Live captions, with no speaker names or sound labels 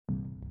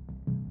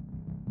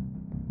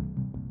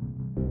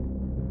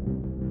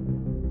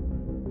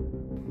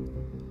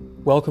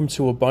Welcome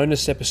to a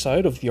bonus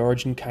episode of the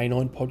Origin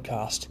Canine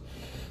podcast.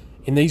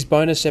 In these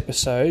bonus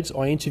episodes,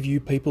 I interview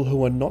people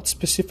who are not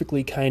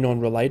specifically canine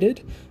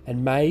related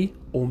and may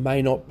or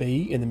may not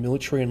be in the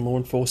military and law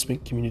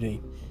enforcement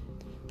community.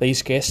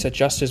 These guests are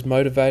just as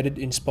motivated,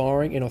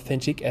 inspiring and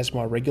authentic as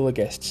my regular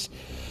guests.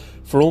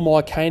 For all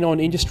my canine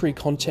industry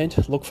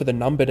content, look for the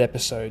numbered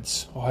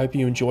episodes. I hope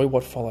you enjoy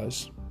what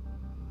follows.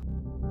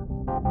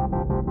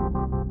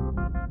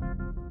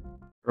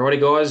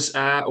 Alrighty guys,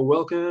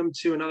 welcome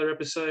to another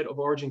episode of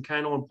Origin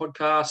Canine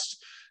podcast.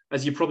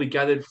 As you probably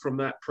gathered from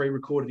that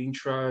pre-recorded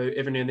intro,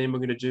 every now and then we're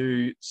going to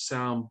do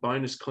some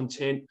bonus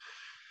content.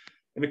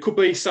 And it could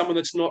be someone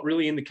that's not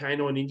really in the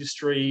canine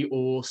industry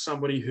or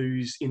somebody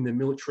who's in the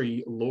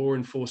military law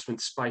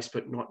enforcement space,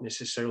 but not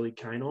necessarily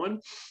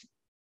canine.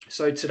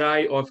 So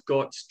today I've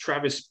got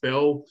Travis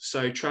Bell.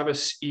 So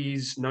Travis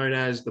is known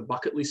as the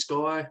bucket list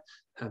guy,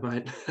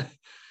 mate.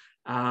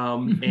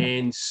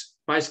 And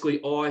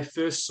basically, I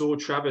first saw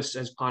Travis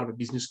as part of a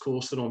business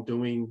course that I'm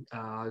doing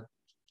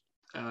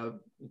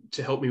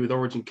to help me with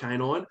Origin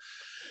Canine.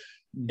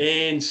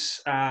 And,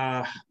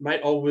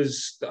 mate,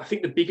 I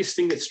think the biggest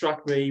thing that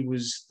struck me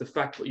was the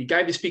fact that you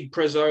gave this big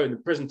prezzo and the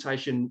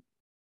presentation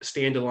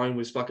standalone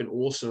was fucking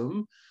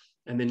awesome.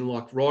 And then,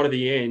 like, right at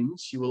the end,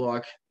 you were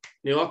like,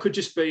 I could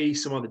just be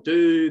some other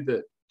dude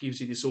that gives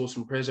you this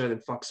awesome prezzo,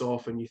 then fucks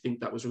off, and you think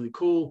that was really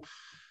cool.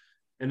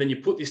 And then you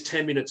put this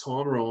 10-minute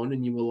timer on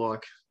and you were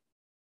like,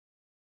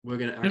 we're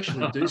going to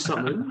actually do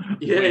something.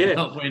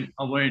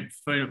 I went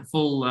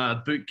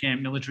full boot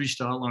camp military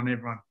style on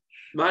everyone.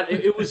 Mate,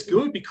 it was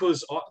good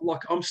because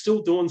I'm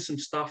still doing some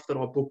stuff that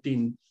I booked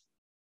in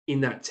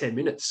that 10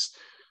 minutes.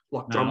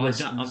 Like drum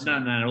lessons. I've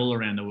done that all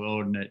around the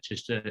world, and it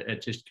just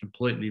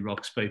completely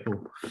rocks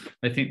people.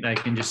 They think they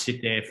can just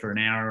sit there for an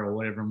hour or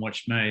whatever and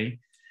watch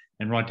me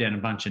and write down a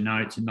bunch of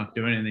notes and not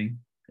do anything.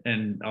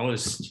 And I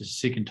was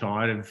just sick and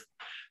tired of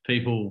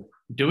people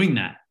doing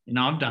that.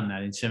 I've done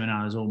that in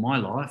seminars all my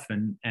life,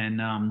 and then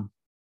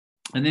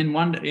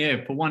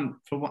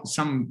for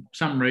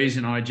some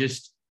reason I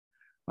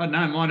don't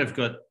know, might have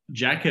got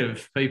jack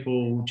of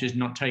people just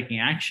not taking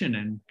action,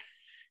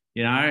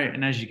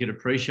 and as you could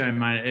appreciate,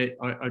 mate,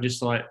 I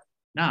just like,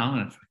 no, I'm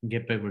going to fucking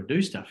get people to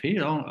do stuff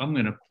here. I'm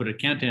going to put a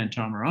countdown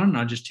timer on, and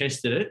I just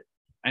tested it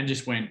and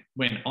just went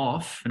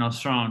off, and I was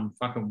throwing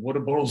fucking water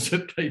bottles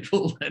at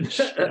people, and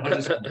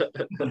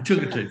I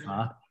took it too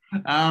far.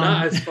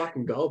 No, it's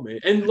fucking gold, man.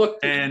 And look,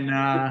 and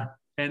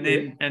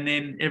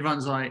then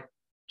everyone's like,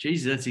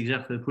 "Geez, that's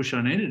exactly the push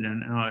I needed."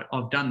 And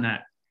I've done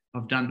that.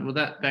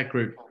 That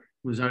group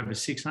was over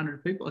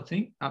 600 people, I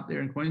think, up there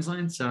in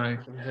Queensland. So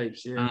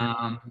heaps,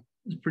 yeah.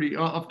 It's pretty.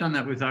 I've done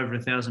that with over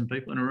 1,000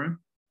 people in a room.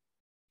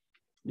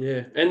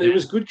 Yeah, and it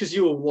was good because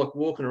you were like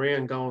walking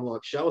around, going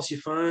like, "Show us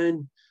your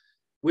phone.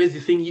 Where's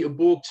the thing you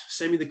booked?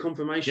 Send me the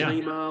confirmation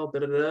email."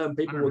 And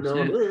people were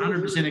going,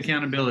 100%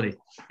 accountability.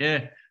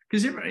 Yeah.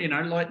 Because,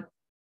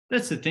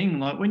 that's the thing.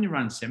 Like when you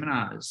run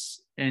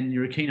seminars and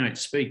you're a keynote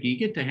speaker, you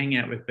get to hang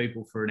out with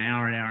people for an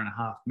hour and a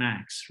half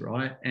max,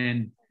 right?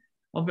 And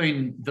I've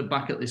been the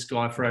bucket list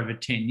guy for over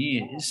 10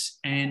 years.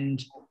 And,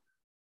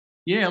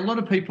 yeah, a lot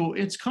of people,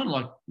 it's kind of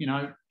like,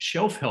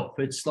 shelf help.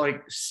 It's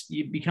like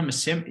you become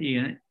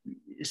you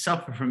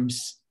suffer from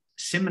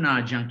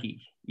seminar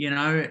junkie,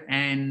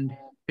 and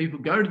people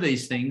go to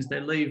these things.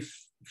 They leave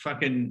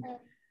fucking,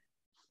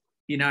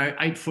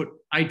 8 foot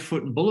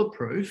and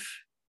bulletproof.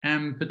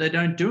 But they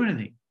don't do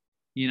anything,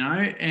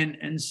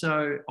 and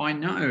so I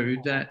know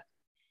that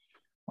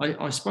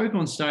I spoke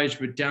on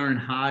stage with Darren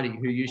Hardy,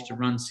 who used to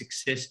run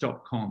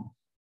success.com,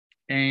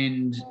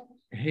 and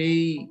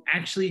he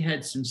actually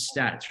had some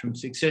stats from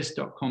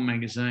success.com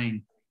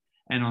magazine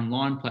and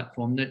online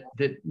platform that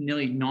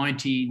nearly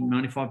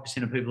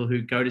 95% of people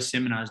who go to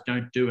seminars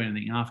don't do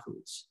anything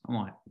afterwards. I'm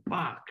like,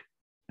 fuck.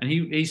 And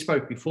he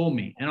spoke before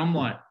me, and I'm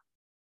like,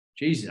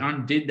 geez, I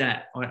did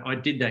that. I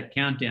did that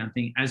countdown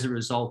thing as a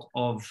result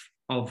of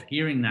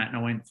hearing that, and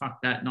I went,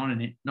 "Fuck that! Not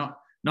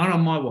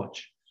on my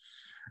watch,"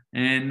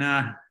 and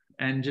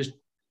just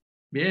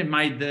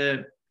made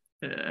the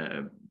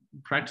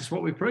practice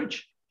what we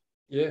preach.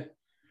 Yeah,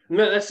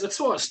 no, that's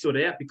why it stood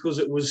out, because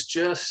it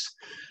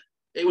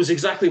was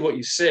exactly what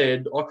you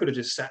said. I could have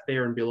just sat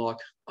there and be like,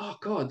 "Oh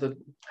God,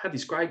 had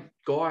this great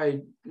guy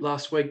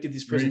last week did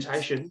this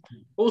presentation.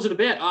 What was it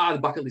about? The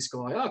bucket list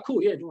guy. Oh,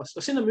 cool, yeah, nice. I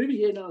seen the movie.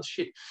 Yeah, no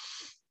shit."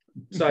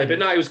 So, but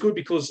no, it was good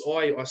because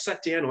I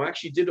sat down. I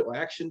actually did it. I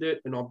actioned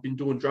it, and I've been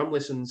doing drum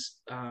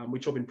lessons,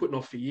 which I've been putting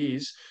off for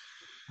years,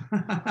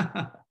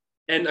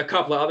 and a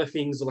couple of other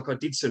things. Like I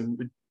did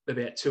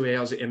about 2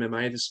 hours of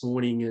MMA this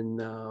morning,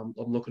 and I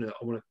want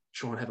to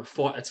try and have a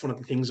fight. That's one of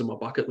the things on my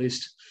bucket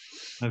list.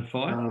 Have a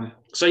fight.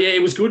 So yeah,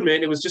 it was good,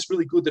 man. It was just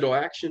really good that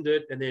I actioned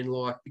it, and then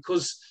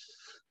because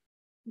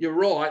you're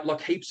right,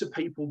 like heaps of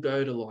people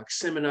go to like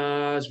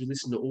seminars, we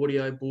listen to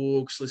audio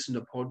books, listen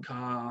to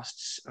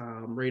podcasts,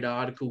 read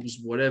articles,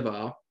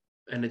 whatever.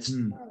 And it's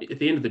at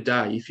the end of the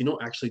day, if you're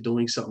not actually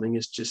doing something,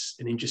 it's just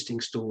an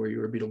interesting story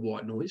or a bit of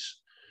white noise.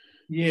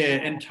 Yeah,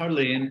 and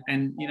totally. And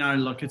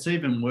it's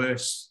even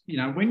worse,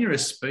 when you're a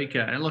speaker,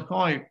 and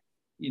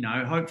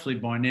hopefully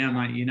by now,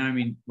 mate, you know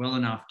me well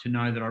enough to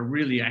know that I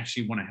really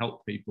actually want to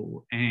help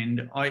people.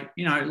 And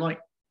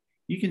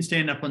you can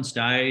stand up on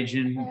stage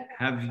and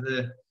have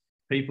the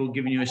people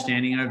giving you a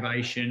standing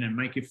ovation and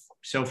make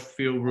yourself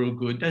feel real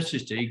good. That's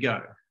just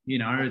ego.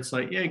 It's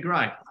like, yeah,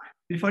 great.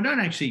 If I don't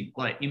actually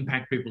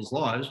impact people's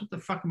lives, what the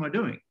fuck am I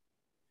doing?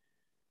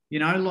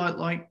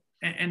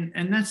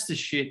 And that's the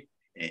shit.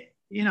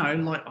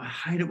 I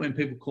hate it when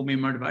people call me a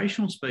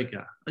motivational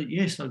speaker.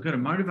 Yes, I've got to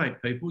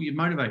motivate people. You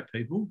motivate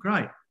people,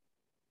 great.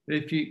 But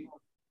if you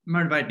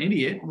motivate an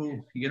idiot,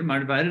 well, you get a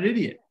motivated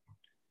idiot.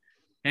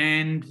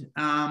 And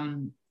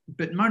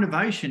but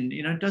motivation,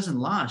 doesn't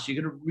last.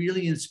 You've got to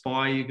really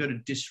inspire. You've got to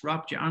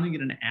disrupt. You only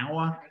get an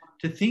hour.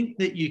 To think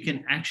that you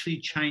can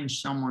actually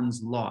change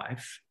someone's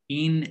life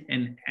in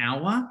an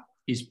hour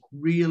is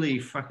really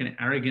fucking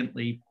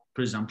arrogantly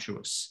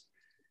presumptuous.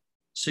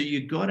 So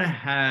you've got to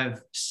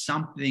have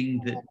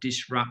something that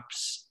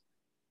disrupts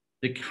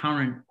the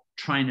current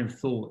train of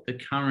thought, the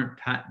current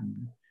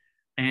pattern.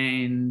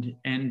 And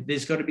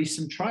there's got to be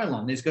some trail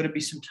on. There's got to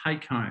be some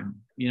take home,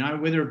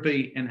 whether it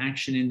be an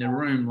action in the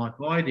room like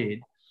I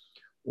did,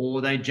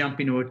 or they jump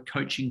into a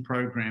coaching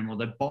program, or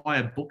they buy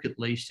a book at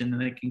least, and then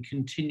they can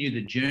continue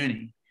the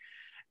journey.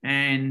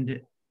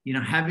 And,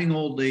 having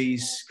all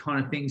these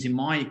kind of things in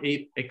my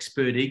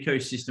expert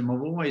ecosystem,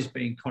 I've always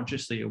been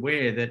consciously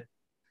aware that,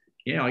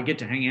 yeah, I get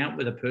to hang out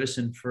with a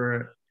person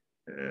for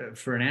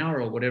an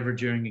hour or whatever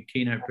during a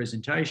keynote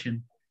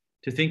presentation.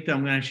 To think that I'm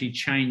going to actually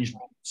change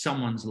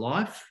someone's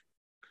life,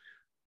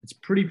 it's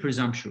pretty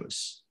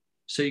presumptuous.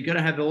 So you've got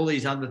to have all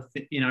these other,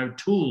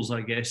 tools,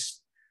 I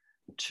guess,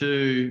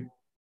 to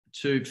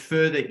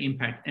further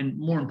impact, and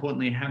more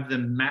importantly, have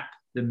them map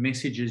the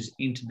messages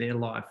into their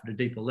life at a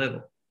deeper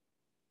level.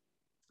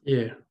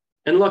 Yeah.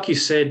 And like you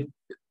said,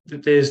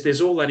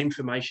 there's all that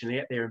information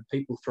out there, and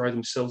people throw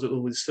themselves at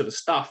all this sort of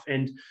stuff.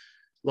 And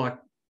like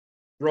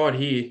right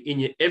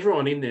here,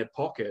 everyone in their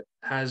pocket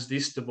has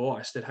this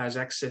device that has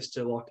access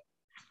to like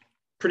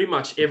pretty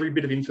much every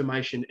bit of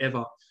information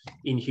ever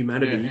in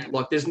humanity. Yeah.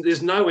 Like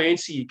there's no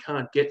answer you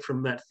can't get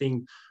from that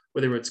thing,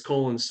 whether it's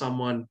calling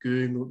someone,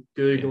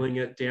 Googling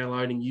it,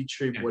 downloading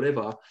YouTube,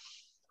 whatever.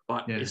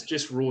 But it's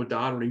just raw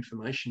data and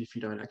information if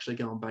you don't actually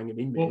go and bang it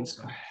in, man. Well,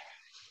 so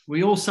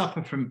we all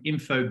suffer from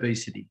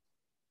infobesity.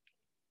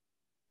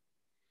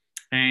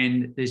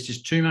 And there's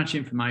just too much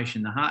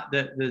information.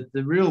 The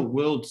real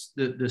world's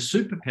the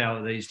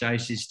superpower these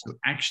days is to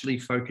actually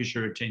focus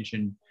your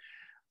attention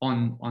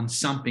on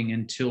something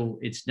until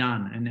it's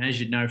done. And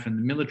as you know from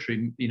the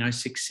military,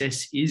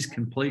 success is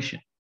completion.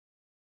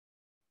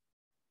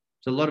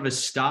 So a lot of us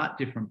start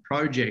different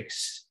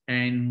projects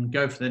and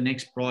go for the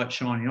next bright,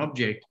 shiny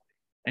object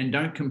and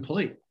don't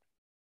complete.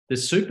 The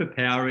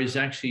superpower is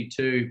actually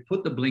to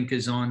put the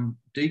blinkers on,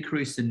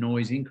 decrease the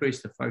noise,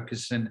 increase the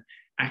focus, and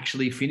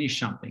actually finish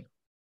something.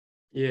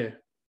 Yeah.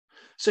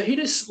 So hit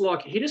us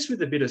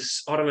with a bit of,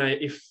 I don't know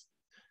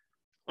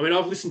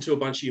I've listened to a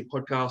bunch of your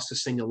podcasts,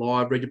 seen your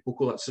live, read your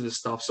book, all that sort of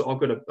stuff. So I've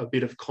got a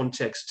bit of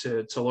context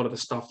to a lot of the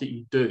stuff that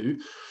you do.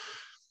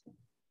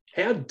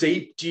 How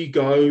deep do you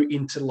go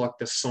into like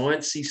the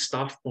sciencey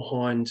stuff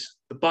behind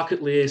the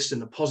bucket list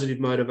and the positive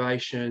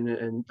motivation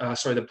and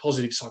the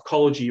positive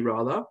psychology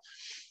rather?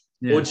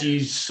 Yeah. Or do you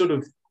sort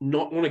of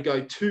not want to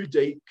go too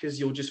deep because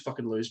you'll just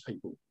fucking lose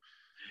people?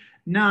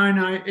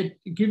 No.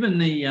 Given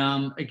the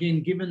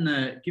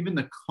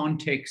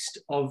context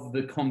of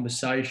the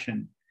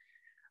conversation,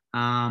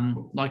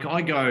 like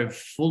I go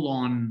full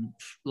on.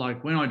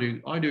 Like when I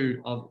do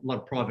a lot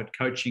of private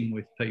coaching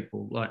with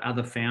people, like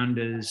other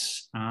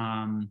founders,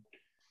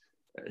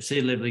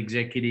 C-level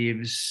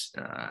executives,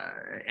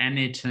 and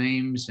their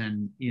teams,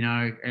 and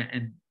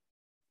and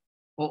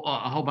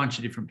a whole bunch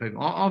of different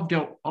people. I've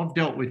dealt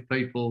with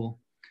people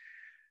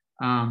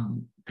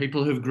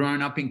who've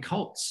grown up in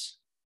cults.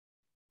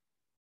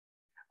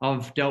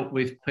 I've dealt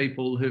with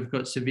people who've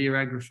got severe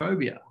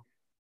agoraphobia.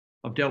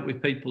 I've dealt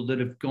with people that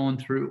have gone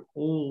through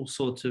all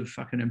sorts of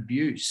fucking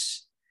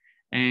abuse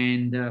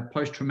and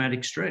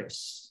post-traumatic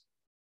stress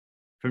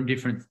from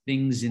different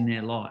things in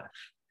their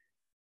life.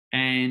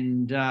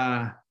 And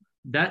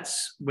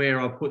that's where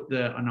I put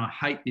and I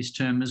hate this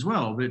term as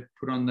well, but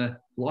put on the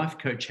life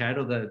coach hat,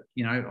 or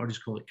I'll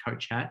just call it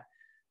coach hat.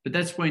 But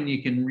that's when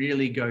you can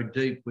really go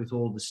deep with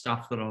all the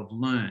stuff that I've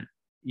learned,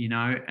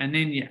 and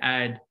then you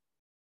add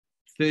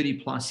 30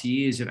 plus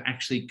years of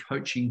actually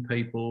coaching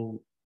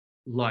people.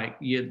 Like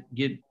you'd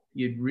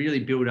really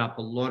build up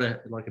a lot of,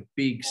 like a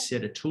big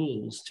set of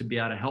tools to be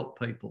able to help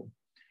people.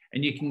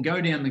 And you can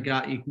go down the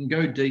gut, you can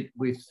go deep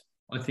with,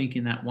 I think,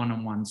 in that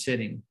one-on-one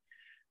setting.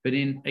 But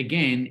in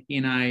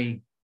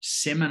a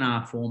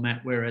seminar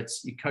format where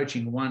you're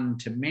coaching one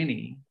to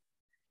many,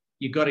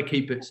 you've got to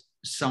keep it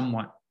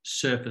somewhat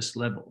surface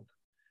level,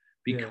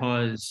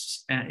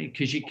 because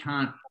you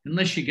can't,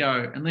 unless you've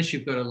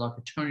got like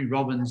a Tony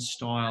Robbins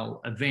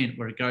style event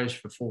where it goes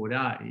for 4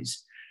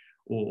 days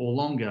or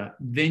longer,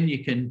 then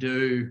you can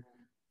do,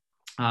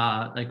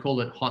 they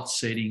call it hot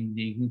seating.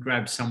 You can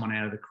grab someone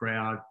out of the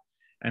crowd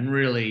and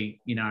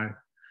really,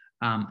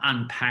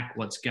 unpack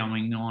what's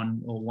going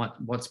on or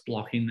what's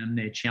blocking them,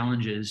 their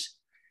challenges.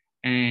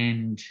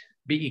 And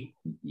but you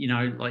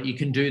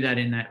can do that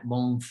in that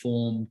long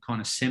form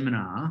kind of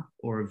seminar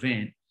or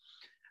event.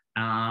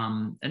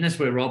 And that's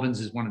where Robbins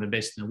is one of the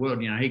best in the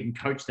world. He can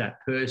coach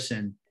that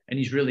person, and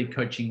he's really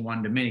coaching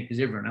one to many, because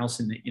everyone else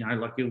in the,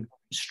 he'll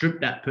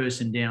strip that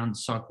person down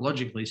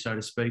psychologically, so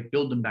to speak,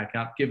 build them back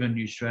up, give them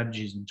new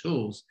strategies and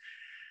tools.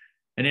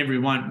 And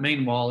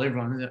meanwhile,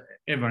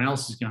 everyone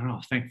else is going, oh,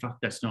 thank fuck,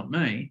 that's not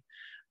me.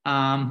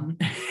 And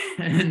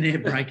they're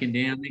breaking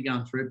down, they're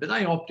going through it, but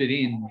they opted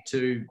in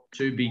to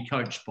be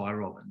coached by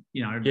Robin,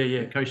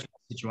 coach the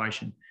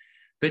situation.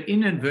 But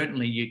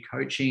inadvertently, you're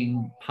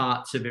coaching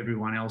parts of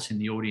everyone else in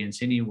the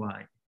audience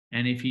anyway.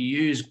 And if you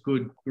use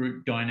good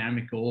group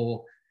dynamic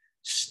or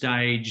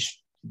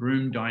stage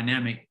room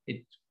dynamic,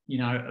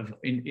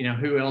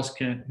 who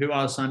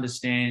else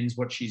understands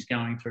what she's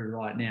going through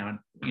right now?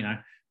 And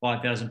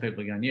 5,000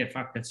 people are going, yeah,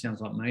 fuck, that sounds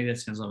like me. That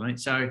sounds like me.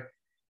 So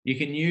you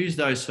can use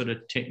those sort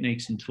of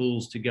techniques and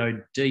tools to go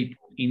deep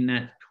in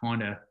that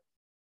kind of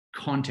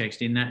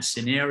context, in that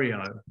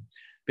scenario.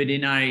 But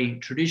in a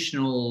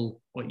traditional,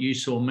 what you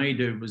saw me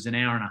do was an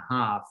hour and a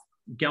half,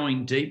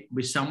 going deep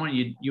with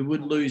someone, you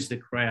would lose the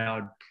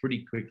crowd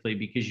pretty quickly,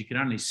 because you can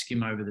only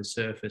skim over the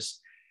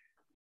surface.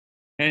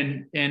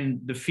 And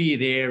the fear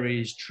there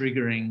is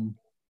triggering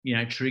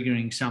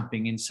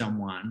something in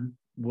someone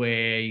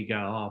where you go,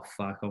 oh,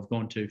 fuck, I've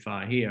gone too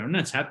far here. And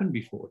that's happened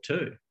before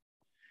too.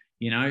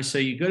 So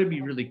you've got to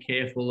be really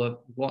careful of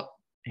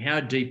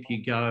how deep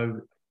you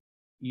go.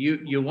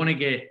 You want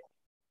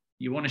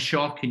to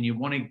shock, and you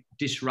want to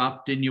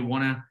disrupt, and you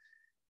want to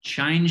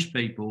change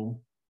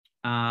people.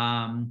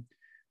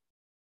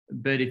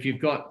 But if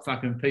you've got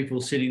fucking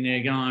people sitting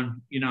there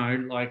going,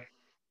 like,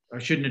 I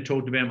shouldn't have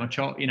talked about my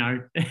child,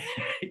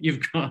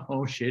 you've got,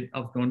 oh shit,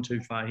 I've gone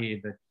too far here.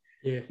 But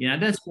yeah,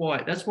 that's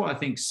why I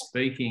think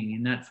speaking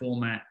in that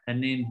format,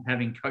 and then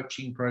having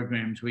coaching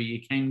programs where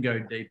you can go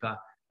deeper,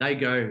 they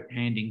go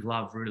hand in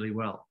glove really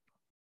well.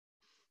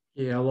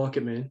 Yeah, I like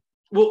it, man.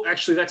 Well,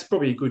 actually, that's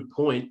probably a good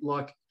point.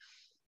 Like,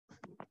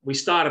 we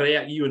started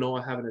out, you and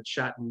I having a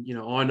chat, and,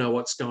 I know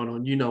what's going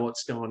on, you know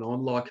what's going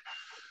on. Like,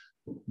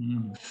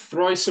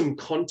 throw some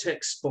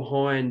context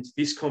behind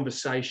this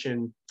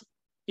conversation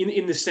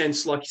in the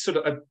sense, like, sort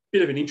of a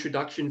bit of an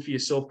introduction for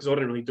yourself, because I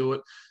didn't really do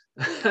it,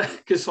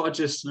 because I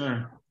just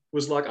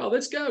was like, oh,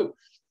 let's go.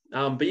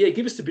 But yeah,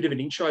 give us a bit of an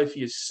intro for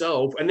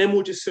yourself, and then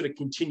we'll just sort of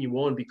continue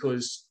on,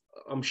 because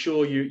I'm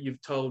sure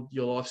you've told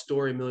your life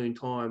story a million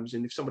times,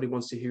 and if somebody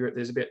wants to hear it,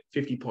 there's about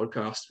 50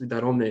 podcasts with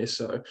that on there.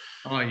 So,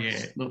 oh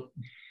yeah, look,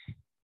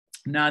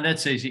 no,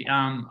 that's easy.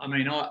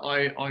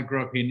 I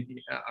grew up in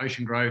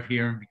Ocean Grove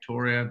here in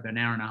Victoria, about an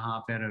hour and a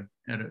half out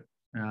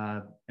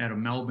of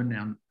Melbourne,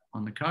 down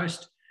on the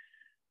coast.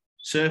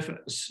 Surf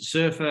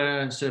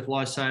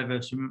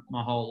lifesaver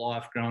my whole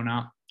life growing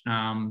up.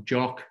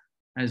 Jock,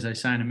 as they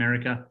say in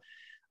America,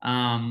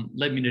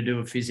 led me to do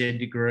a phys ed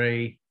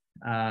degree.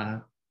 I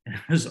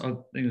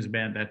think it was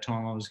about that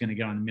time I was going to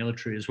go in the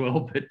military as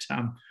well, but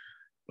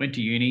went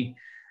to uni,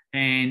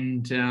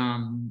 and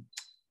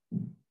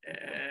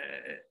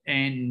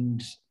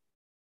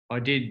I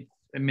did,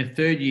 in my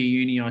third year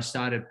uni, I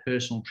started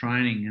personal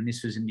training, and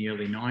this was in the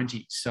early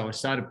 90s. So I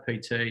started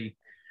PT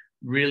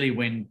really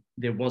when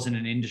there wasn't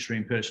an industry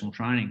in personal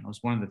training. I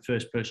was one of the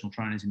first personal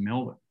trainers in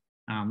Melbourne,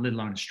 let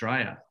alone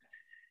Australia.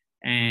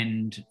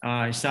 And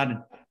I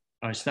started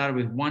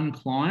with one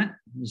client.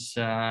 It was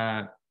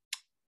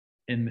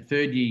in the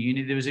third year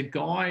uni. There was a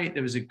guy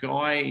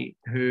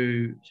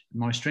who,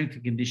 my strength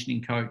and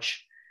conditioning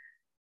coach,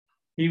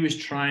 he was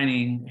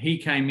training. He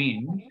came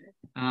in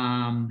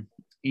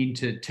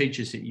to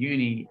teach us at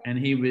uni, and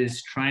he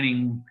was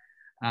training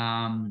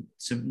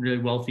some really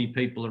wealthy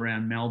people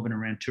around Melbourne,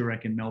 around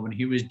Toorak in Melbourne.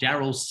 He was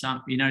Daryl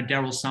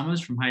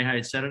Summers from Hey Hey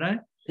It's Saturday.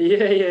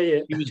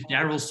 Yeah. He was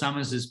Daryl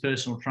Summers'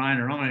 personal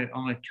trainer.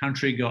 I'm a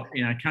country guy,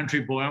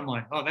 country boy. I'm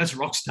like, oh, that's a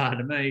rock star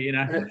to me,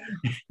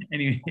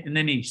 Anyway, and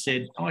then he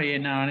said, oh yeah,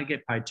 no, I don't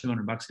get paid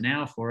 $200 an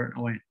hour for it. And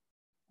I went,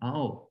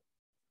 oh,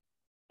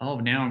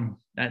 now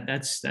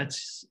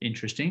that's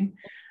interesting.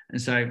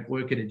 And so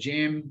work at a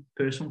gym,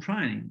 personal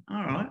training.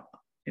 All right.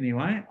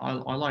 Anyway, I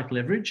like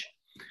leverage.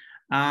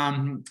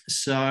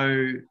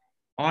 So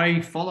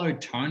I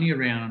followed Tony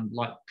around,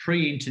 like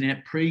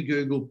pre-internet,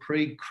 pre-Google,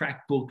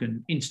 pre-Crackbook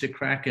and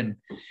Instacrack and,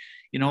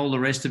 all the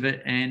rest of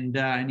it. And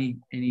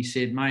he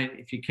said, mate,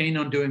 if you're keen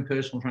on doing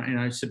personal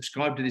training,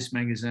 subscribe to this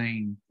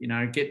magazine,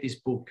 get this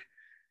book,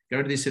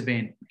 go to this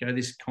event, go to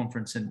this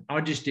conference. And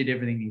I just did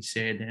everything he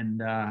said,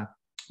 and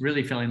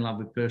really fell in love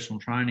with personal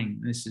training.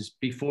 This is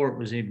before it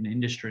was even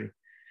industry,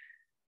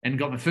 and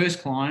got my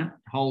first client,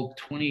 whole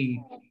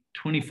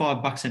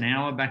 $25 an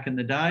hour back in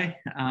the day,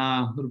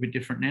 a little bit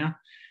different now.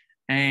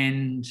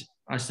 And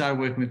I started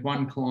working with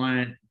one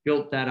client,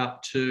 built that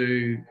up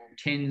to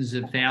tens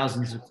of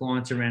thousands of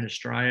clients around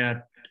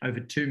Australia, over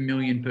 2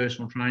 million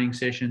personal training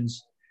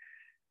sessions.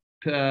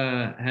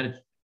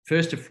 Had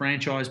first of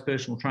franchise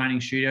personal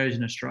training studios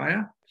in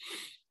Australia.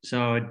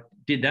 So I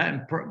did that,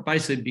 and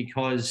basically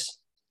because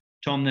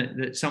Tom,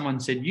 that someone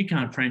said, you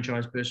can't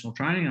franchise personal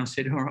training. I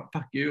said, all right,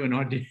 fuck you. And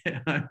I did.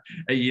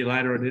 A year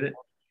later, I did it.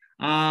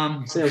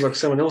 Sounds like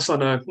someone else I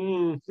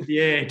know.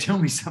 Yeah, tell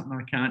me something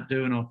I can't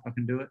do and I'll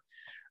fucking do it.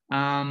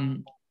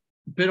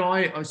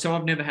 But so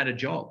I've never had a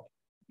job,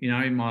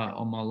 in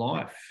my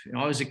life.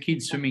 I was a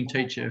kid swimming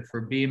teacher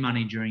for beer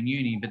money during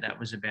uni, but that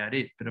was about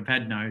it. But I've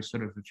had no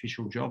sort of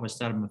official job. I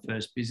started my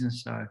first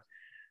business, so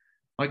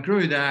I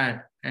grew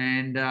that,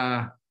 and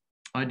I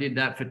did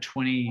that for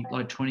 20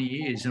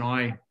 years.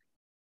 And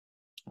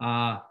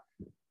the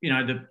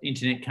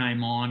internet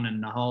came on,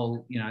 and the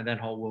whole, that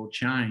whole world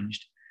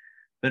changed.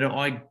 But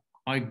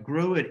I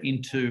grew it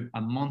into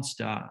a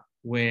monster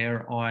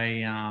where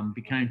I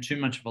became too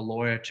much of a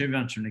lawyer, too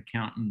much of an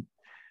accountant,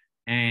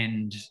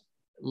 and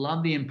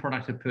loved the end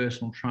product of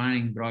personal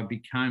training. But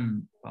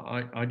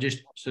I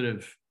just sort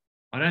of,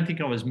 I don't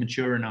think I was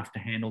mature enough to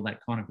handle that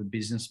kind of a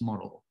business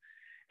model.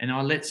 And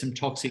I let some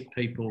toxic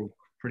people,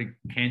 pretty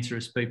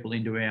cancerous people,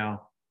 into our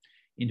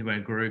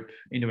group,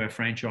 into our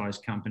franchise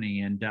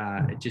company, and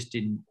it just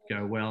didn't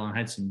go well. I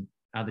had some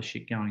other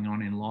shit going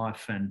on in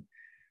life, and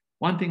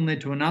one thing led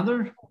to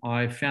another.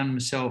 I found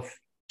myself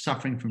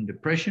suffering from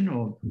depression,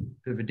 or a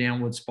bit of a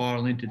downward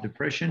spiral into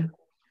depression,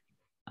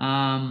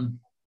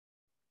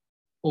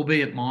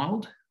 albeit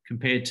mild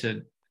compared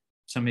to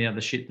some of the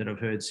other shit that I've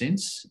heard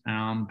since.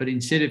 But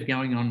instead of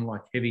going on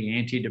like heavy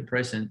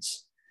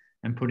antidepressants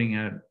and putting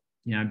a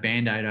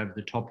Band-Aid over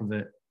the top of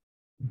it,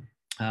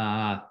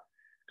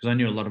 because I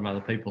knew a lot of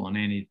other people on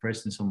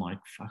antidepressants. I'm like,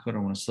 fuck, I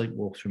don't want to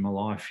sleepwalk through my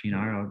life.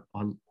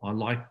 I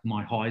like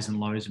my highs and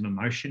lows of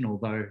emotion,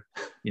 although,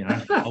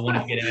 I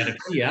want to get out of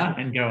here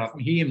and go up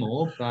here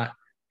more. But,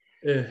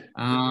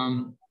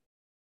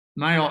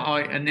 mate,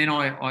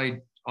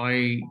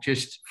 I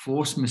just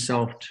forced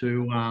myself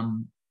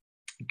to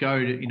go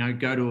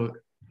to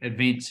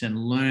events and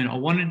learn. I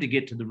wanted to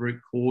get to the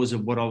root cause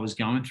of what I was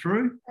going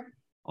through.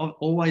 I've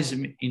always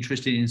been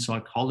interested in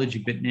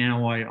psychology, but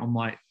now I'm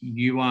like,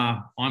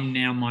 I'm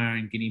now my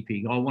own guinea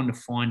pig. I want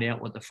to find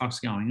out what the fuck's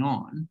going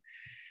on.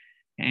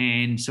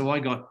 And so I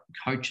got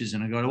coaches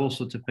and I got all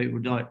sorts of people,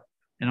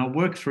 and I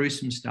worked through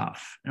some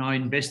stuff, and I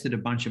invested a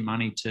bunch of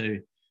money to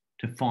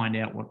find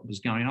out what was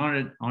going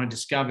on. I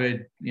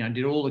discovered,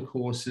 did all the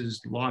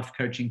courses, life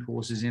coaching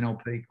courses,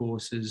 NLP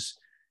courses,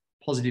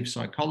 positive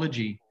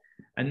psychology,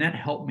 and that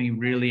helped me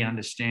really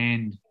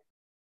understand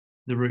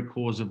the root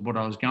cause of what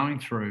I was going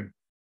through.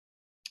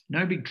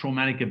 No big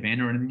traumatic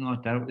event or anything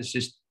like that. It was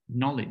just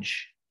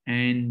knowledge.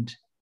 And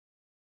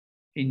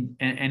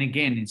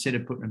again, instead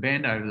of putting a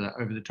band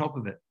over the top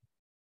of it.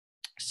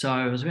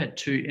 So it was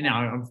about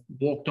I've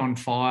walked on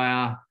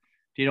fire,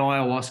 did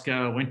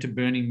ayahuasca, went to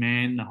Burning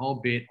Man, the whole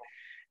bit,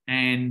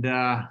 and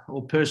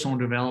all personal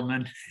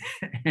development.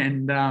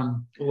 And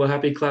all the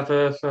happy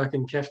clapper,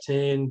 fucking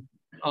caftan.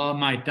 Oh,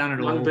 mate, done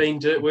it all. One bean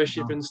dirt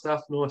worship and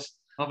stuff. Nice.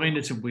 I've been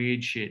to some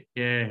weird shit,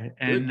 yeah.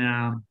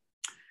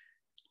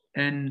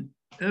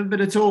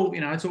 But it's all,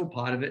 it's all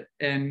part of it.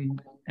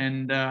 And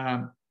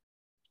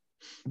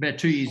about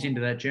 2 years into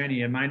that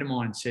journey, a mate of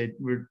mine said,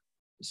 we're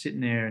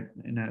sitting there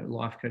in a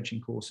life coaching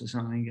course or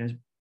something. He goes,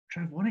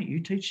 Trav, why don't you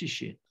teach this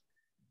shit?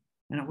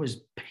 And it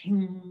was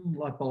ping,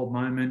 light bulb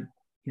moment.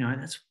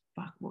 That's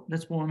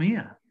why I'm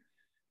here.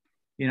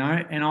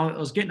 And I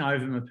was getting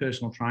over my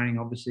personal training,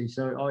 obviously.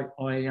 So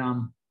I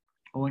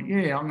went,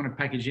 yeah, I'm going to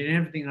package in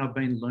everything I've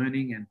been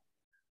learning.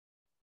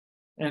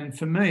 And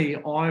for me,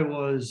 I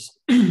was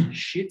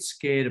shit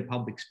scared of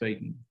public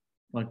speaking,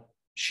 like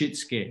shit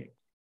scared.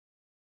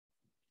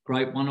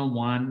 Great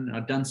one-on-one.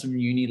 I'd done some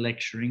uni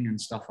lecturing and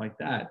stuff like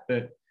that.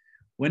 But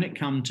when it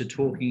come to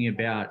talking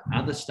about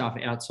other stuff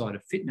outside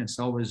of fitness,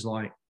 I was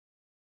like,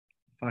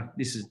 fuck,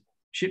 this is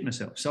shit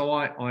myself. So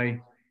I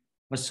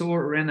saw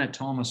around that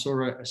time, I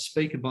saw a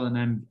speaker by the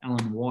name of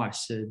Alan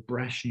Weiss, a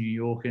brash New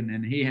Yorker,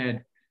 and he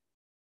had,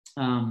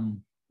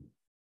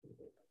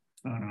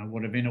 I don't know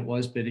what event it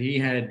was, but he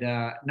had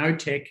no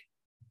tech,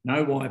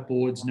 no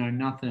whiteboards, no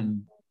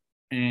nothing.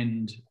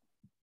 And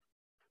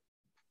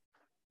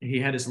he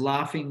had us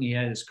laughing, he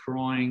had us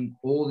crying,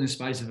 all in the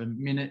space of a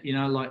minute,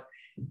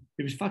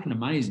 it was fucking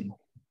amazing.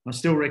 I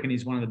still reckon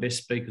he's one of the best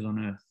speakers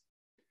on earth.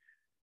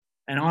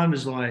 And I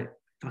was like,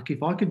 fuck,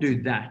 if I could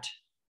do that,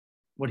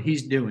 what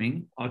he's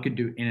doing, I could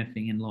do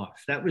anything in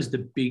life. That was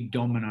the big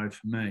domino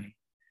for me.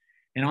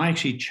 And I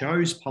actually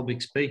chose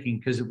public speaking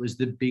because it was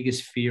the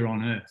biggest fear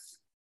on earth.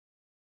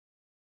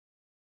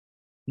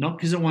 Not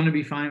because I want to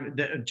be famous,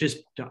 just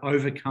to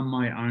overcome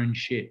my own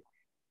shit.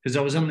 Because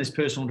I was on this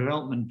personal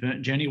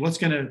development journey. What's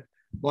going to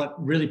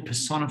really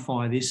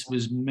personify this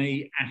was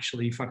me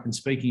actually fucking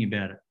speaking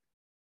about it.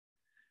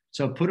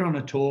 So I put on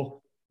a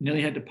talk,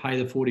 nearly had to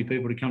pay the 40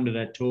 people to come to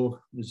that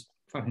talk. I was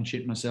fucking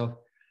shit myself.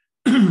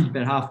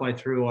 About halfway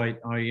through, I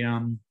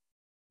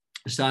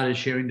started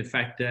sharing the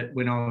fact that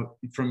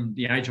from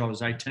the age I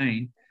was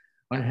 18,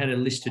 I had a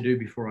list to do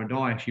before I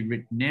die actually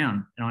written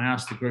down. And I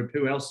asked the group,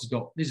 who else has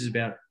got, this is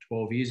about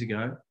 12 years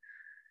ago.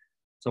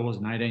 So I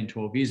wasn't 18,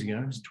 12 years ago.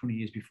 It was 20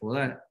 years before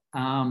that.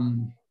 I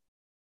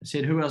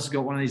said, who else has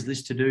got one of these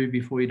lists to do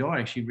before you die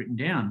actually written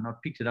down? And I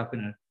picked it up in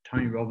a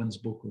Tony Robbins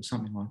book or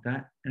something like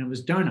that. And it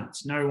was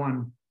donuts. No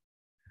one.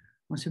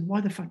 I said,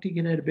 why the fuck do you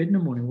get out of bed in the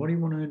morning? Why do you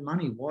want to earn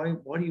money? Why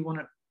do you want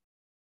to,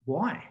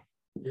 why?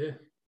 Yeah.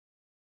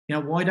 You know,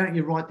 why don't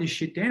you write this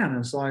shit down? And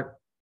it's like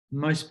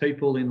most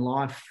people in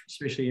life,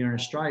 especially here in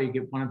Australia,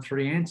 get one of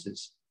three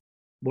answers.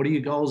 What are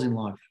your goals in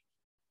life?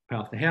 Pay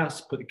off the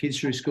house, put the kids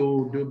through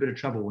school, do a bit of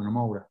trouble when I'm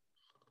older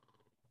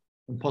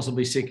and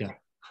possibly sicker.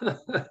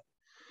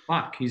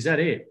 Fuck, is that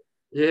it?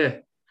 Yeah.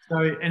 So,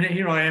 and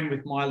here I am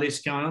with my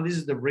list going, oh, this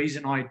is the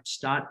reason I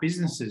start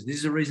businesses. This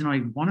is the reason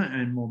I want to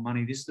earn more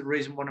money. This is the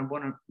reason I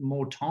want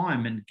more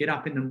time and get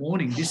up in the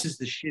morning. This is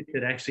the shit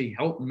that actually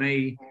helped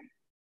me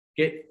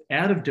get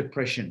out of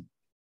depression.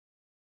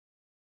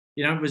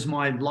 You know, it was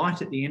my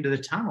light at the end of the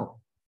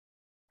tunnel.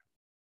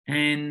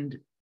 And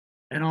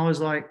I was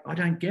like, I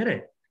don't get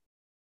it.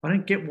 I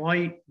don't get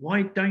why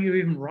don't you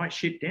even write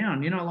shit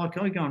down? You know, like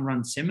I go and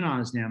run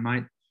seminars now,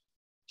 mate.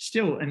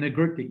 Still, and the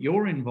group that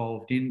you're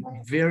involved in,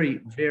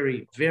 very,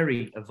 very,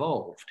 very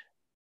evolved,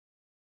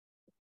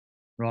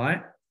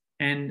 right?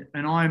 And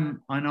I'm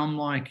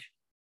like,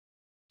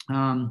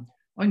 I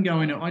can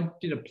go into. I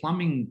did a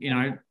plumbing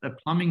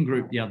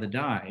group the other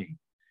day,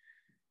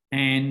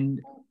 and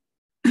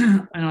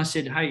I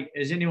said, hey,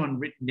 has anyone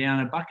written down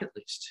a bucket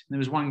list? And there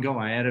was one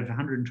guy out of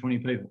 120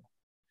 people,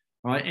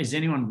 right? Has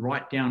anyone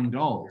write down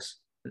goals?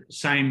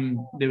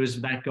 Same, there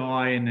was that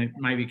guy and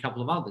maybe a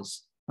couple of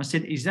others. I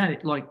said, is that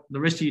it? Like the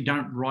rest of you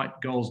don't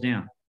write goals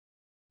down?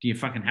 Do you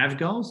fucking have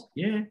goals?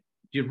 Yeah. Do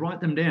you write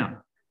them down?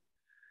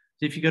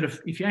 So if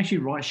you actually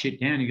write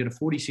shit down, you got a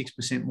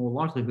 46% more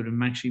likelihood of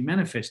actually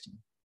manifesting.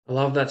 I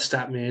love that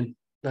stat, man.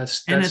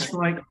 That's the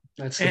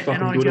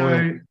fucking good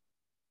oil.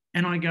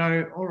 And I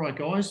go, all right,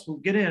 guys, we'll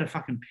get out a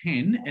fucking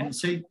pen and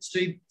see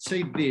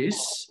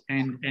this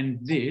and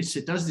this.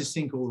 It does this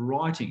thing called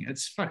writing.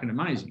 It's fucking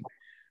amazing,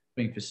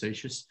 being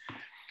facetious.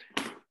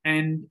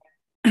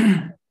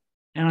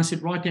 And I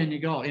said, write down your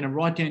goal,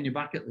 write down your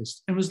bucket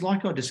list. It was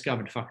like I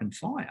discovered fucking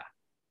fire.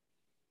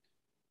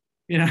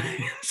 You know,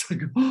 it's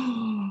like,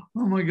 oh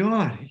my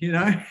God, you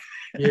know.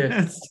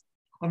 Yeah.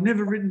 I've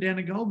never written down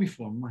a goal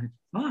before. I'm like,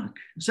 fuck.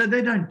 So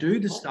they don't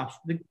do the stuff.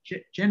 The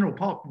general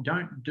pop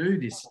don't do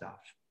this stuff,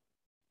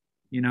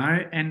 you know,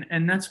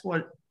 and that's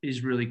what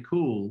is really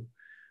cool.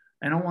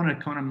 And I want to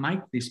kind of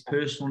make this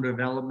personal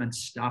development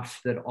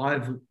stuff that I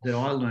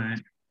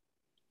learned,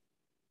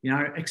 you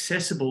know,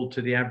 accessible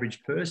to the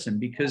average person,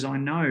 because I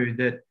know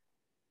that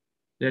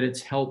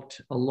it's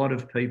helped a lot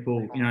of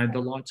people. You know,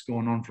 the light's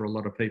gone on for a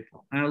lot of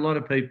people, and a lot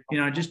of people, you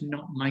know, just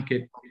not make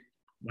it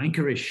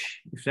wankerish,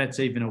 if that's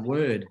even a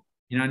word,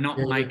 you know, not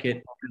make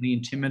it really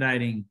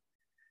intimidating.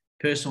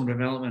 Personal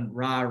development,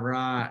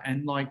 rah,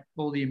 and like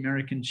all the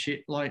American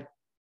shit, like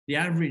the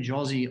average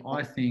Aussie,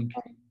 I think,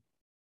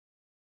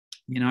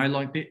 you know,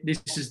 like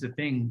this is the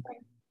thing.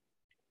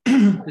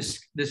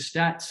 The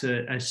stats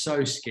are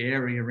so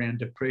scary around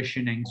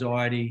depression,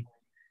 anxiety,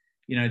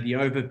 you know, the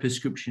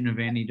overprescription of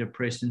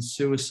antidepressants,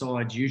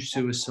 suicides, youth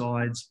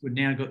suicides. We've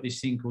now got this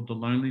thing called the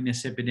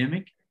loneliness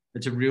epidemic.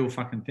 It's a real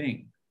fucking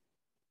thing,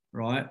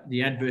 right?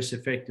 The adverse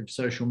effect of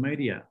social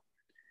media.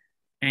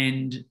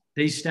 And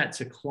these stats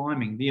are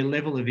climbing. The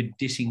level of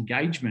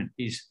disengagement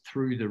is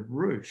through the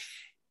roof,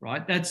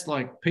 right? That's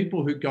like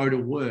people who go to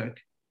work,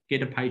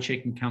 get a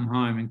paycheck and come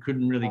home and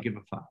couldn't really give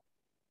a fuck.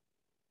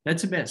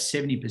 That's about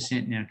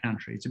 70% in our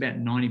country. It's about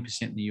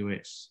 90% in the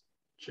US.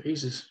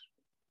 Jesus.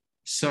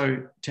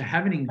 So to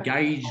have an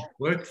engaged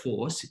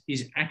workforce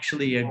is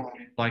actually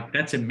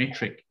that's a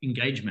metric,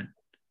 engagement,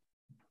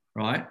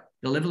 right?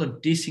 The level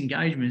of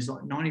disengagement is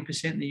like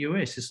 90% in the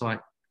US. It's like,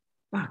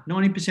 fuck,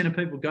 90% of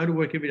people go to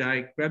work every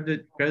day, grab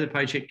the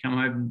paycheck, come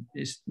home, and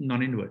is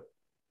not into it.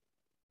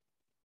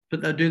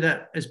 But they'll do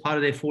that as part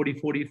of their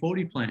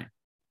 40-40-40 plan.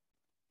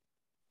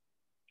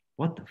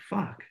 What the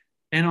fuck?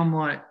 And I'm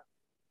like,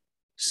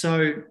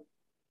 so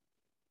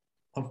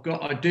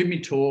I do my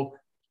talk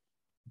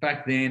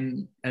back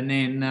then, and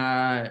then,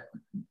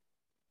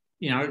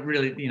 you know, it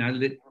really, you know,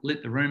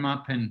 lit the room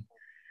up and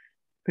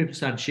people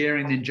started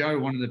sharing. Then Joe,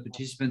 one of the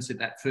participants at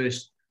that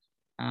first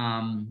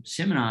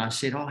seminar,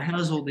 said, oh,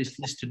 how's all this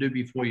list to do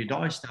before you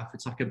die stuff?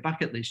 It's like a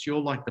bucket list.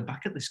 You're like the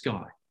bucket list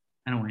guy.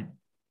 And I went,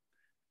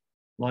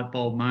 light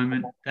bulb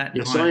moment. That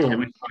yes, night, I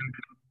am.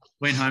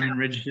 went home and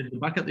registered at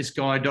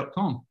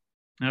thebucketlistguy.com.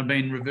 And I've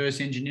been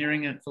reverse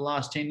engineering it for the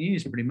last 10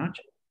 years, pretty much.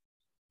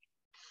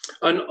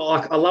 And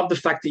I love the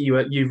fact that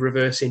you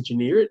reverse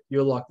engineer it.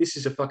 You're like, this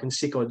is a fucking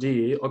sick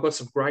idea. I got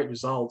some great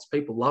results.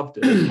 People loved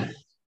it.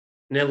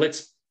 Now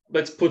let's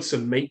put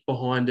some meat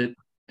behind it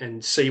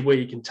and see where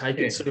you can take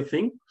it, sort of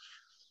thing.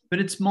 But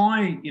it's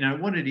my, you know,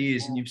 what it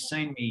is, and you've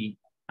seen me.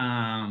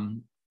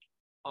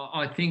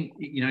 I think,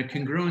 you know,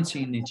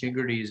 congruency and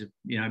integrity is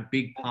a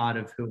big part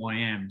of who I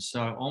am.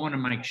 So I want to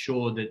make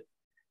sure that,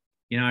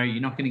 you know,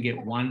 you're not going to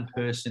get one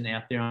person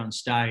out there on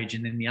stage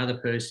and then the other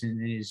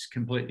person is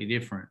completely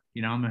different.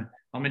 You know,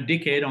 I'm a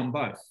dickhead on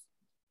both.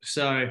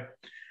 So,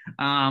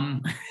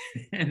 and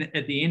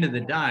at the end of the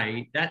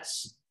day,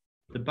 that's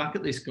the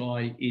bucket list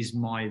guy is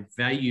my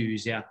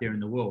values out there in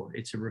the world.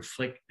 It's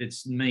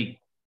me.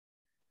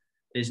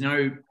 There's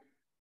no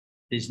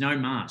there's no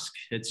mask.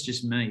 It's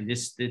just me.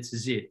 This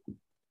is it.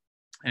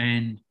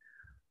 And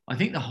I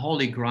think the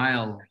Holy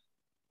Grail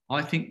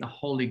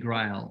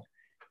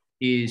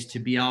is to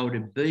be able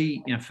to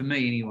be, for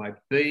me anyway,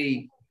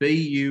 be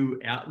you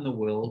out in the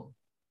world,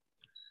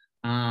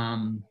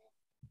 and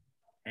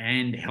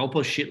help a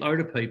shitload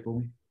of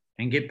people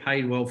and get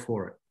paid well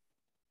for it.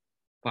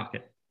 Fuck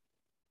it.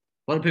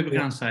 A lot of people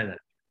can't say that.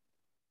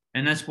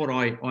 And that's what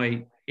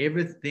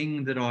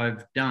everything that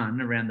I've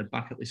done around the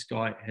bucket list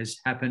guy has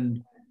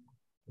happened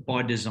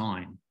by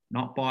design,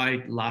 not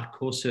by luck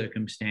or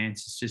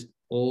circumstance. It's just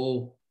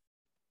all,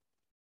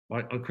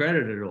 I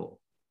created it all.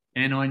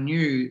 And I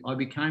knew I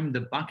became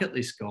the bucket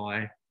list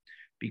guy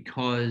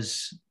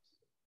because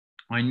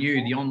I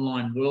knew the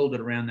online world at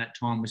around that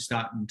time was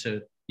starting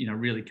to,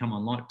 really come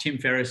online. Tim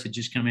Ferriss had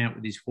just come out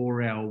with his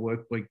 4-Hour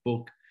Workweek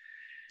book.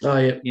 Oh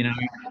yeah.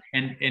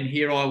 And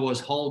here I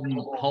was holding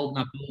up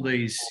all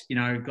these,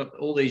 got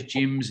all these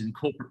gyms and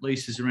corporate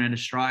leases around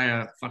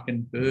Australia,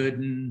 fucking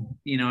burden,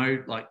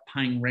 like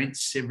paying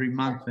rents every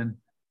month. And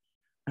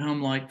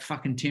I'm like,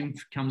 fucking Tim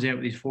comes out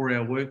with his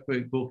 4-Hour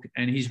Workweek book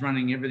and he's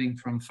running everything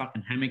from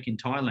fucking hammock in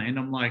Thailand.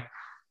 I'm like,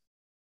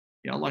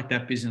 yeah, I like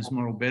that business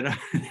model better.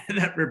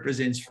 That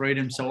represents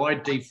freedom. So I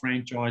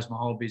defranchised my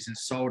whole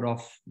business, sold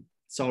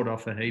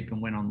off a heap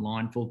and went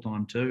online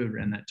full-time too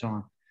around that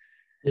time.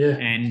 Yeah.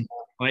 And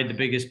I had the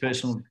biggest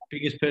personal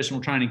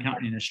training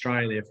company in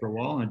Australia there for a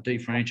while, and I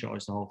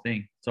defranchised the whole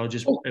thing. So it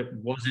just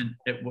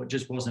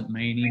wasn't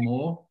me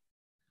anymore.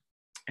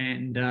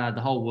 And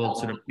the whole world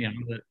sort of,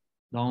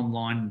 the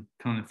online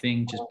kind of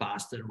thing just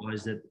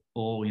bastardized it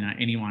all.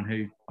 Anyone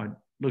who, I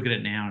look at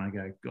it now and I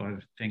go,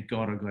 God, thank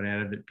God I got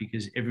out of it,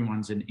 because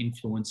everyone's an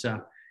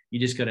influencer. You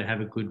just got to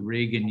have a good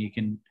rig and you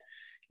can,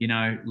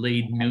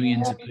 lead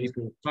millions of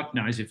people. Fuck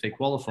knows if they're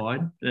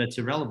qualified. That's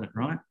irrelevant,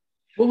 right?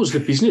 What was the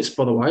business,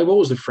 by the way? What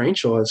was the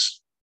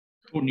franchise?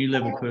 Called New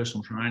Level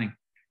Personal Training.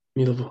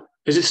 New Level.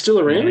 Is it still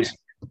around?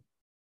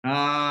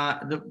 Yeah.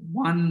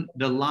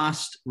 The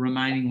last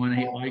remaining one,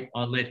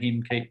 I let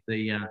him keep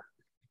the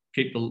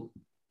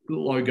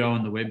logo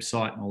and the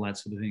website and all that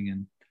sort of thing,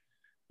 and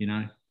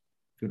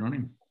good on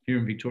him here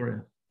in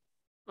Victoria.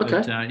 Okay.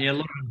 But, a lot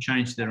of them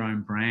changed their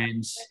own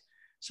brands.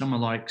 Some are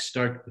like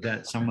stoked with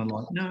that. Some are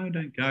like, no,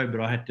 don't go.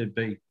 But I had to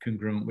be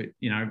congruent with,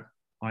 I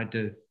had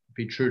to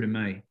be true to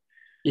me.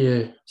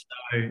 Yeah.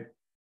 So,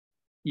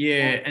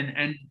 yeah,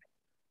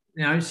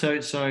 and so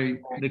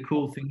the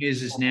cool thing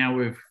is now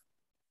we've,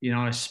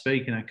 I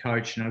speak and I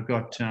coach, and I've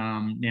got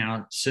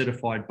now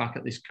certified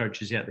bucket list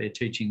coaches out there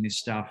teaching this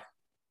stuff,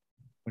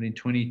 but in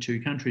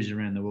 22 countries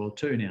around the world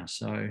too now.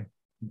 So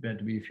about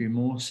to be a few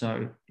more.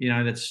 So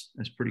that's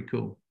pretty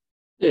cool.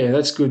 Yeah,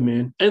 that's good,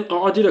 man. And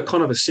I did a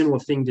kind of a similar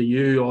thing to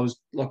you.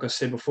 Like I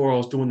said before, I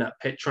was doing that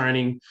pet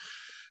training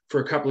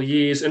for a couple of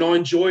years, and I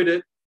enjoyed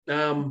it.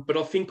 But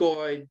I think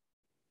I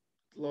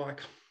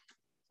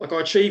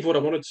achieved what I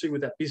wanted to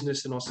with that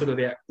business, and I sort of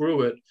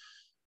outgrew it.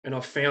 And I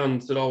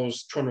found that I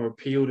was trying to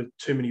appeal to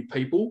too many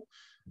people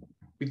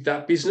with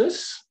that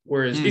business.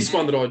 Whereas this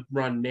one that I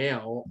run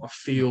now, I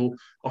feel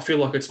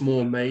like it's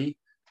more me,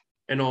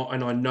 and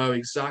I know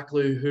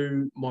exactly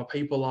who my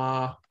people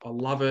are. I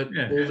love it.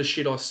 Yeah. All the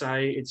shit I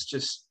say, it's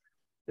just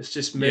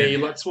me.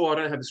 Yeah. That's why I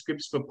don't have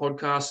scripts for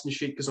podcasts and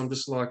shit, because I'm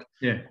just like,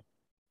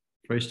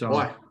 freestyle.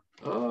 why?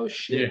 Oh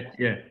shit.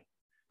 Yeah.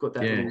 Got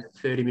that little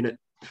 30-minute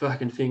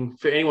fucking thing.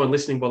 For anyone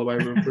listening, by the way,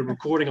 we're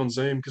recording on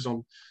Zoom because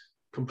I'm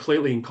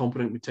completely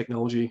incompetent with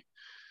technology.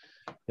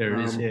 There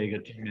it is. Yeah, you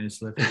got 2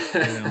 minutes left.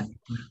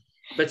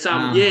 But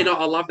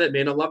I love that,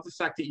 man. I love the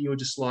fact that you were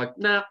just like,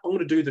 nah, I'm going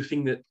to do the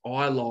thing that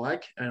I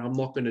like, and I'm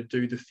not going to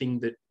do the thing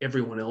that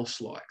everyone else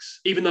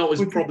likes, even though it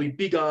was probably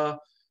bigger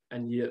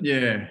and paid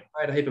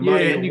a heap of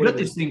money. Yeah, and you've got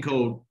this thing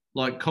called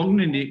like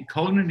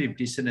cognitive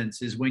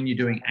dissonance is when you're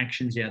doing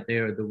actions out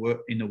there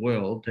in the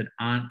world that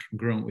aren't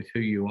congruent with who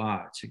you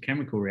are. It's a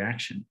chemical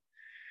reaction,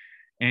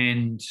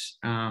 and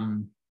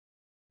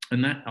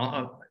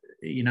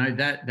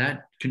that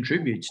that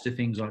contributes to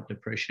things like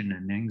depression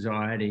and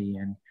anxiety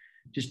and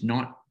just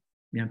not,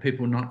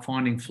 people not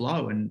finding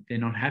flow, and they're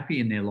not happy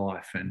in their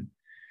life. And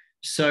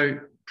so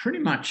pretty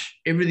much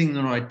everything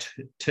that I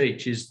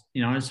teach is,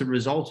 as a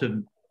result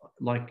of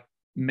like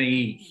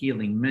me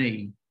healing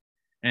me,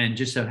 and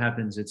just so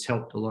happens it's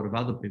helped a lot of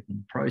other people in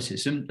the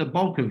process. And the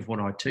bulk of what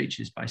I teach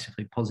is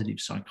basically positive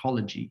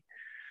psychology,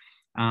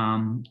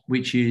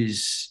 which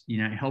is,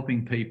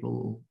 helping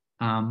people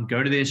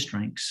go to their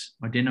strengths,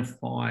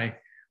 identify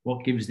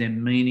what gives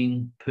them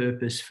meaning,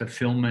 purpose,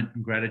 fulfillment,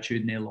 and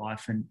gratitude in their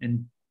life,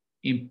 and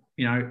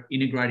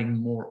integrating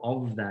more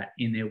of that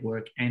in their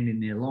work and in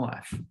their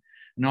life.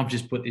 And I've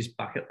just put this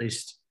bucket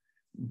list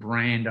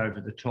brand over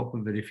the top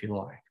of it, if you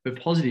like.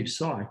 But positive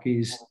psych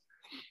is,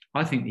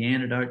 I think, the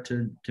antidote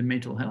to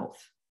mental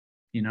health,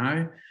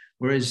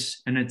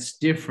 whereas, and it's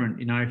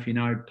different,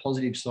 if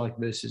positive psych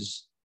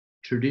versus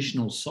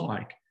traditional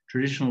psych.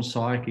 Traditional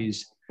psych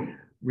is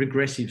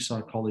regressive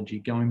psychology,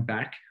 going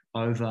back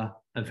over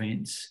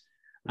events,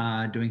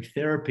 doing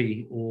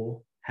therapy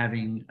or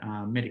having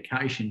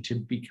medication to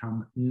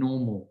become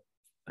normal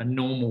a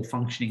normal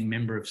functioning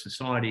member of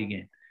society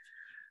again.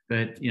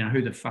 But, you know,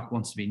 who the fuck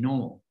wants to be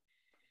normal?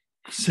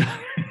 So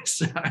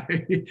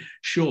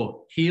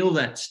sure, heal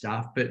that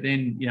stuff. But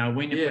then, you know,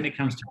 when it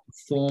comes to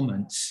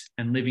performance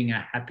and living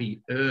a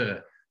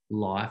happier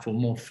life or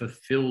more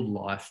fulfilled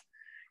life,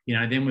 you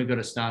know, then we've got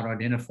to start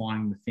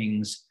identifying the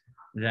things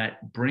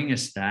that bring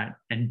us that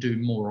and do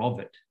more of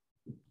it.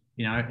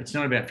 You know, it's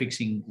not about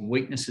fixing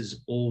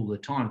weaknesses all the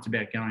time. It's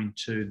about going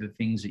to the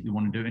things that you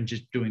want to do and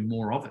just doing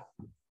more of it.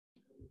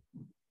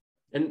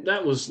 And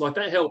that was like,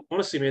 that helped,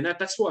 honestly, man,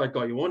 that's why I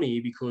got you on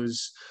here,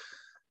 because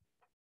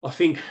I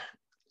think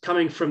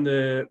coming from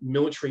the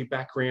military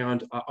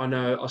background,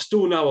 I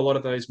still know a lot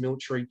of those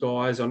military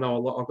guys. I've got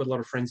a lot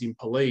of friends in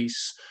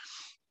police,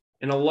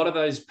 and a lot of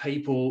those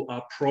people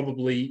are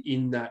probably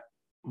in that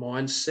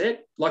mindset.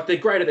 Like, they're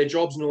great at their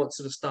jobs and all that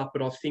sort of stuff,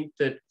 but I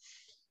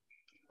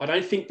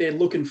don't think they're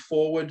looking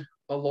forward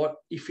a lot,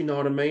 if you know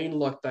what I mean.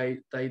 Like, they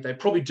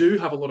probably do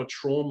have a lot of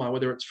trauma,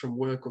 whether it's from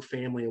work or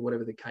family or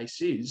whatever the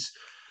case is.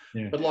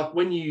 Yeah. But like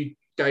when you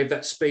gave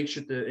that speech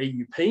at the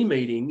EUP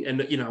meeting,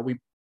 and, you know, we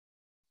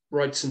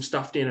wrote some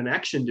stuff down in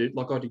action, dude,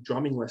 like I did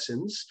drumming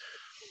lessons.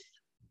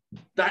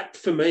 That,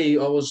 for me,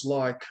 I was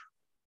like,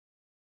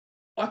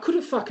 I could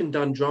have fucking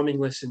done drumming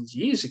lessons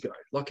years ago.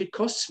 Like, it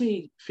costs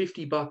me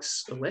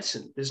 $50 a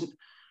lesson.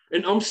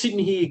 And I'm sitting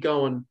here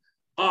going,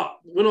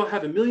 when I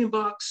have $1 million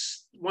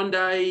one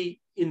day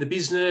in the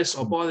business,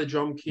 I'll buy the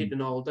drum kit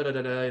and I'll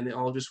and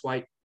I'll just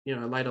wait, you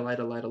know,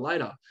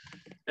 later.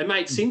 And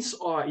mate, since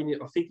I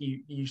think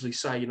you usually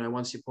say, you know,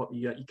 once you pop,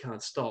 you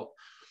can't stop.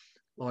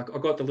 Like, I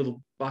got the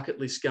little bucket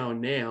list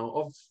going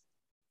now.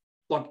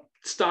 Like,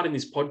 starting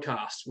this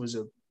podcast was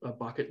a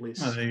bucket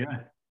list. Oh, there you go.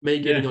 Me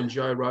getting on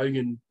Joe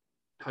Rogan,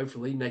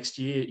 hopefully next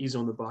year, is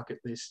on the bucket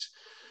list.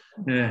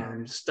 Yeah.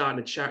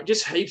 Starting to chat,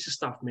 just heaps of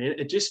stuff, man.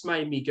 It just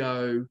made me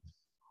go,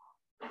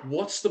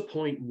 what's the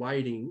point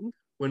waiting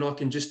when I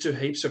can just do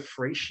heaps of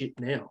free shit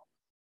now?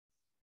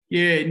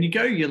 Yeah, and you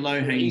go your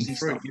low-hanging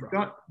fruit. You've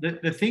got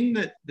the thing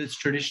that's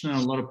traditional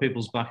on a lot of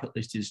people's bucket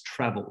list is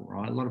travel,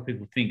 right? A lot of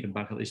people think a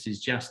bucket list is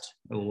just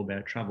all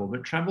about travel,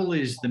 but travel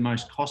is the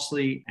most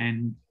costly,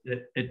 and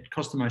it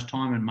costs the most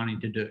time and money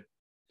to do.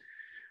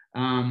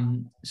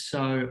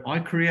 So I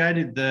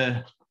created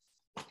the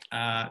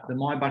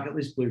My Bucket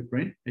List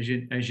Blueprint, as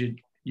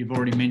you've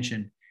already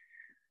mentioned.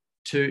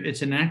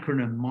 It's an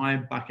acronym, My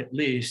Bucket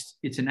List.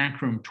 It's an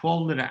acronym,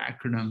 12-letter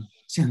acronym.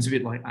 Sounds a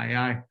bit like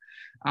AA.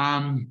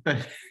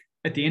 But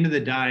at the end of the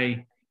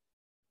day,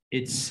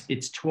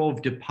 it's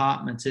 12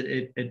 departments.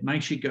 It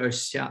makes you go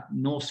south,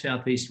 north,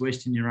 south, east,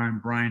 west in your own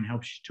brain,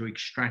 helps you to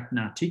extract and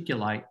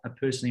articulate a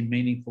personally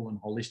meaningful and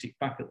holistic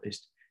bucket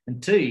list.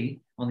 And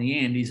T on the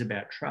end is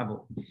about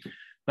travel.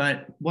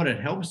 But what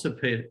it helps the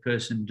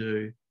person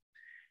do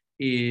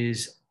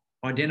is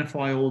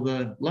identify all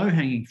the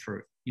low-hanging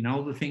fruit, you know,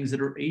 all the things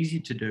that are easy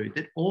to do,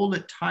 that all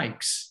it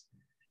takes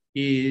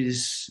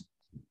is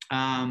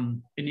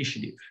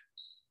initiative.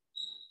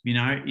 You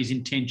know, is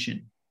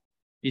intention,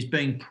 is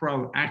being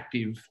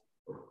proactive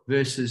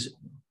versus,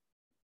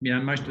 you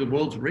know, most of the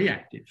world's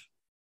reactive.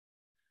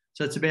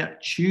 So it's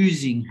about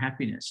choosing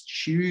happiness,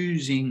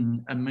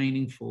 choosing a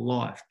meaningful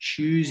life,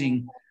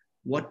 choosing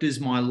what does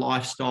my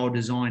lifestyle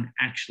design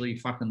actually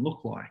fucking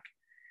look like,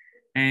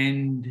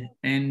 and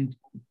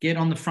get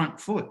on the front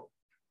foot.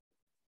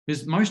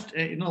 Because most,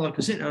 you know, like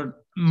I said,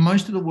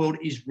 most of the world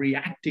is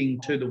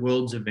reacting to the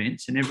world's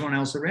events and everyone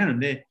else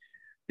around them.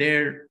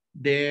 They're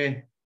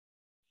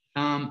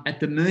at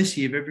the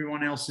mercy of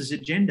everyone else's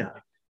agenda.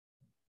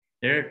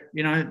 They're,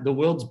 you know, the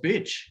world's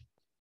bitch.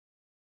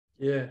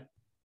 Yeah.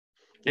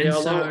 And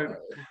so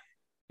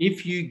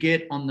if you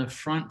get on the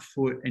front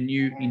foot and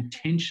you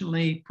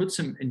intentionally put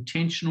some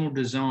intentional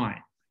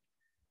design,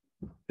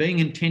 being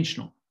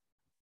intentional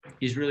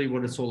is really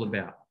what it's all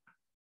about.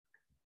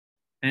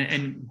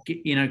 And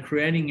you know,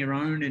 creating your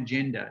own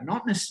agenda,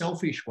 not in a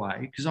selfish way,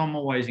 because I'm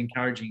always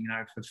encouraging, you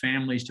know, for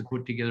families to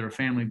put together a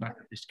family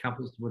bucket list,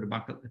 couples to put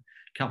a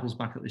couples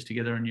bucket list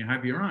together, and you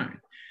have your own.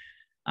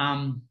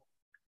 And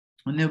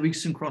there'll be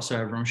some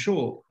crossover, I'm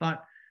sure.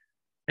 But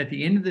at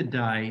the end of the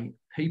day,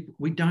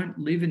 we don't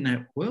live in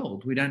that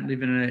world. We don't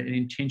live in an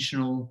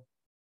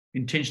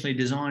intentionally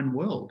designed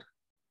world.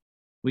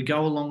 We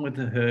go along with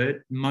the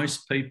herd.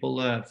 Most people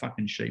are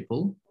fucking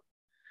sheeple.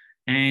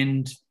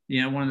 And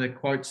you know, one of the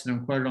quotes that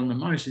I'm quoted on the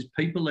most is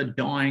people are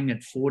dying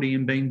at 40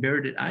 and being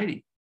buried at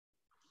 80.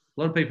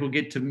 A lot of people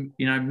get to,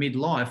 you know,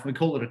 midlife. We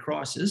call it a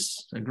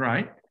crisis. So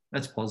great.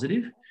 That's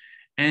positive.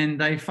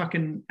 And they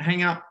fucking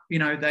hang up, you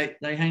know, they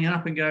hang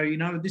up and go, you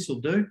know, this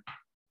will do.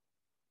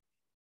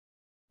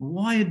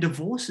 Why are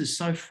divorces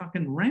so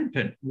fucking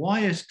rampant?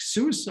 Why are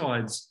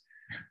suicides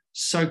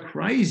so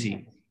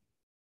crazy?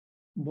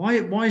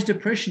 Why is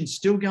depression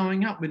still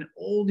going up when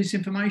all this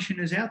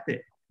information is out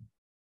there?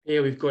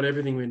 Yeah, we've got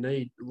everything we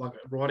need, like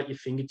right at your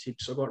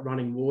fingertips. I've got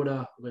running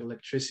water, I've got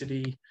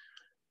electricity,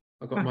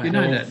 I've got my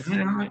health,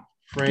 friends.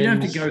 You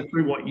don't have to go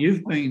through what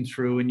you've been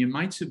through and your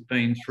mates have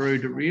been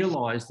through to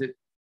realise that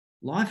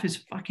life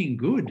is fucking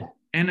good.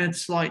 And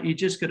it's like you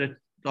just got to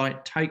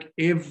like take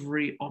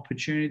every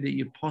opportunity that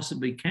you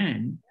possibly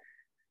can,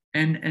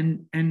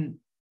 and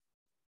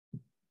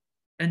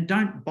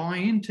don't buy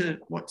into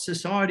what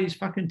society's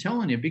fucking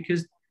telling you,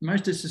 because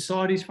most of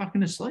society's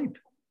fucking asleep.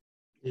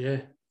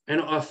 Yeah.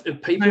 And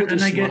people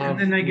just love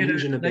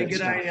whinging about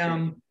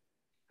stuff.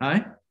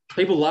 Hey?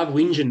 People love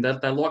whinging.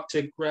 They like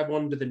to grab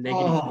onto the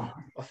negative. Oh,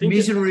 I think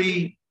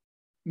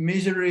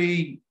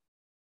misery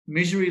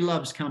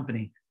loves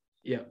company.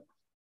 Yeah.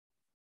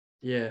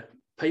 Yeah.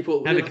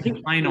 People have a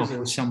complaint off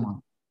with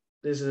someone.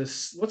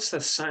 There's what's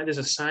that saying? There's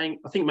a saying,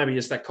 I think maybe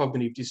it's that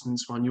cognitive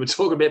dissonance one you were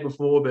talking about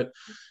before, but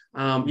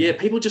yeah,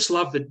 people just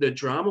love the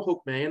drama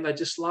hook, man. They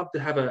just love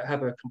to have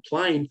a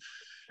complaint.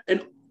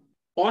 And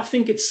I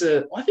think it's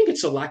a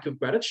lack of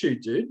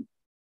gratitude, dude.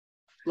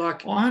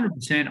 Like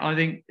 100%. I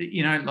think,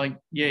 you know, like,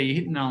 yeah, you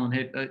hit the nail on the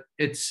head.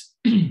 It's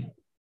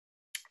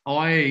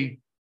I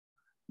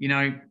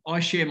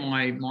share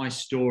my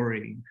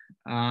story.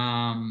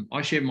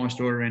 I share my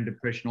story around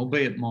depression,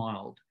 albeit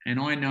mild. And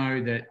I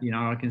know that, you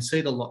know, I can see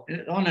I know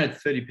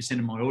 30%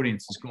 of my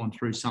audience has gone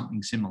through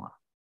something similar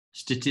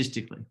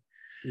statistically.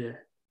 Yeah.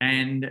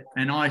 And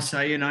I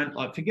say, you know,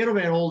 like, forget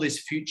about all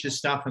this future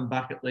stuff and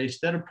bucket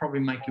list. That'll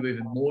probably make you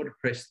even more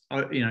depressed,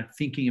 you know,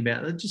 thinking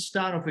about it. Just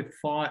start off with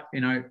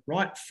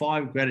write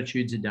 5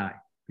 gratitudes a day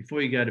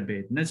before you go to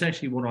bed. And that's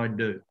actually what I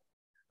do.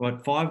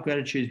 Write 5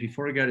 gratitudes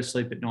before I go to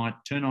sleep at night,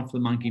 turn off the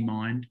monkey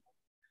mind,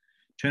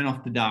 turn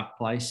off the dark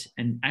place,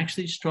 and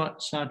actually start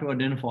to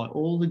identify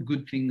all the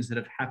good things that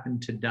have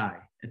happened today.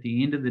 At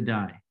the end of the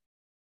day,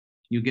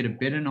 you'll get a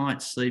better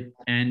night's sleep.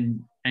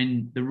 And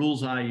the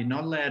rules are you're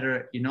not allowed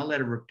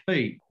to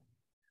repeat.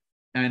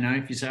 And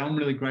if you say, I'm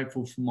really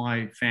grateful for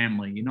my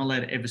family, you're not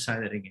allowed to ever say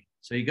that again.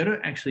 So you got to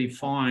actually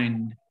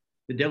find,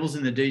 the devil's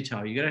in the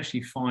detail. You got to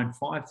actually find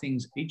 5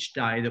 things each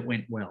day that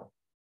went well.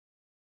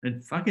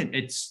 And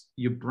it's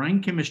your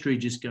brain chemistry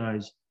just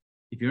goes,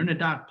 if you're in a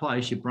dark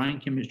place, your brain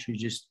chemistry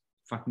just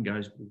fucking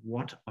goes,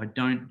 what?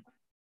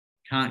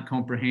 Can't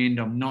comprehend.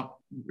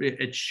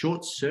 It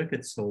short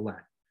circuits all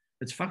that.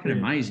 It's fucking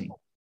amazing.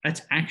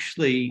 That's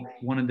actually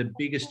one of the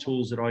biggest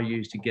tools that I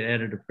use to get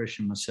out of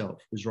depression myself,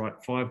 was write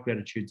 5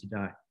 gratitudes a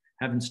day.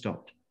 Haven't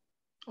stopped.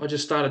 I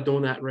just started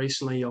doing that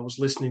recently. I was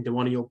listening to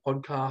one of your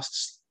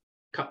podcasts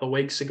a couple of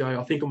weeks ago.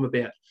 I think I'm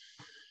about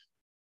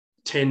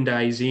 10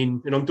 days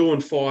in, and I'm doing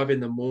 5 in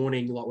the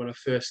morning, like when I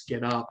first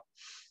get up.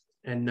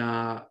 And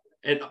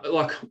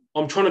like,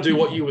 I'm trying to do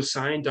what you were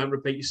saying. Don't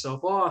repeat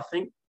yourself. Oh,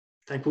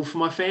 thankful for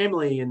my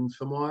family and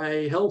for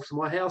my health, for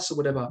my house or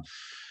whatever.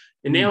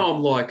 And now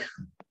I'm like,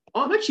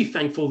 I'm actually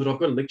thankful that I've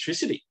got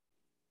electricity.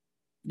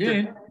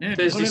 Yeah.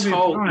 There's this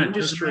whole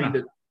industry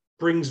that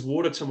brings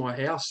water to my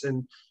house,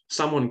 and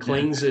someone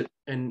cleans it,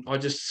 and I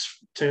just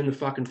turn the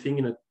fucking thing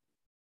and it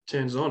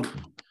turns on.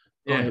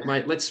 Yeah, oh,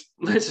 mate, let's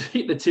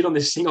hit the tin on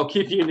this thing. I'll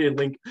give you a new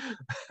link.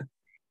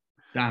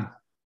 Done.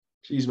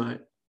 Cheers,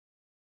 mate.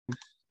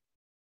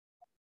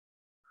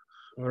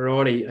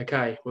 Alrighty,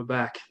 okay, we're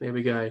back. There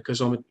we go. Because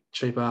I'm a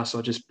cheap ass,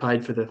 I just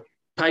did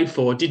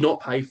not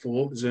pay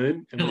for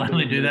Zoom. You'll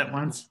only do that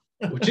once.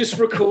 We're just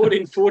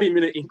recording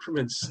 40-minute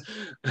increments.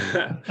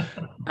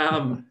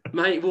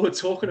 Mate, we were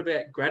talking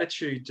about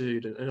gratitude,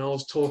 dude, and I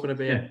was talking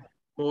about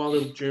my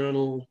little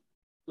journal,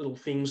 little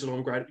things that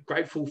I'm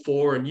grateful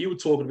for, and you were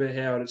talking about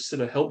how it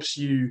sort of helps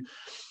you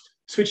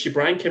switch your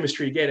brain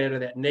chemistry, get out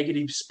of that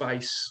negative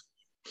space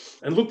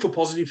and look for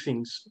positive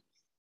things.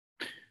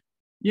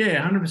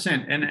 Yeah,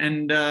 100%.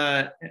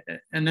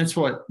 And that's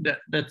what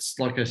that's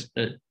like a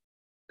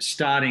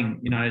starting,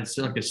 you know, it's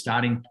like a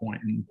starting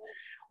point. And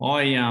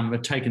I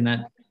have taken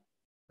that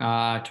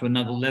to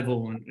another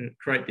level and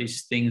create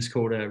these things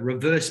called a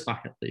reverse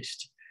bucket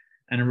list.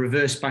 And a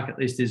reverse bucket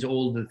list is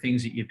all the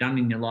things that you've done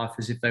in your life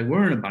as if they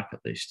weren't a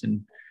bucket list.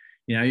 And,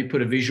 you know, you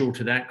put a visual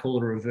to that, call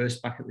it a reverse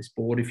bucket list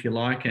board, if you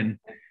like. And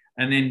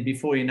then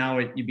before you know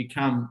it, you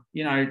become,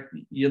 you know,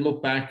 you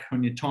look back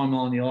on your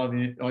timeline in your life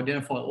and you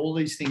identify all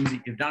these things that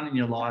you've done in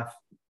your life.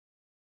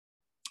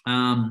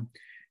 And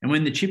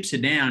when the chips are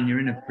down, you're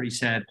in a pretty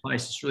sad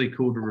place. It's really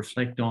cool to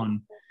reflect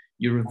on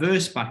your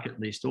reverse bucket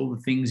list, all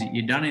the things that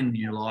you've done in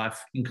your life,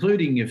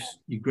 including your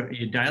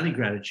daily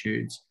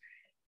gratitudes.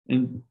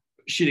 And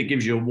shit, it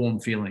gives you a warm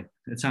feeling.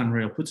 It's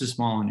unreal. Puts a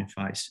smile on your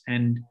face.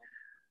 And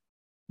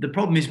the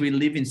problem is we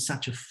live in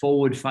such a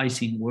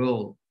forward-facing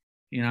world,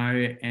 you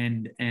know,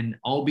 and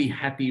I'll be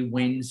happy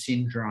when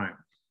syndrome,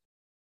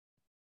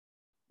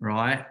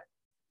 right?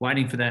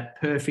 Waiting for that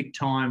perfect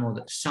time or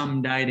that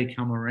someday to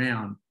come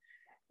around.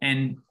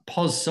 And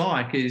pos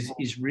psych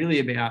is really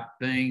about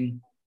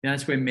being, you know,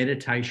 that's where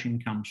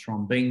meditation comes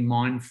from, being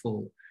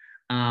mindful,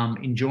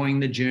 enjoying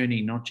the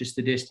journey, not just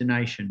the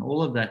destination,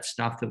 all of that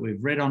stuff that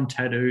we've read on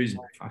tattoos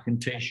and fucking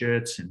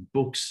t-shirts and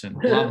books and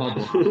blah, blah,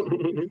 blah.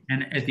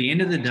 And at the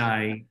end of the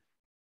day,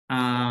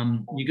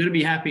 you've got to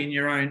be happy in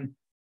your own,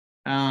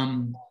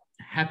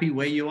 happy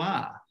where you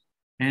are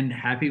and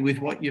happy with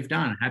what you've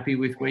done, happy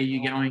with where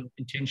you're going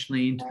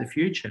intentionally into the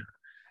future.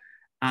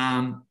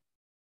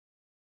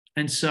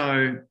 And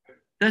so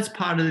that's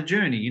part of the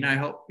journey,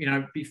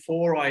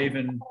 before I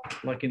even,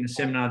 like in the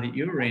seminar that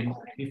you were in,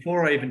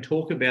 before I even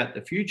talk about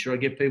the future, I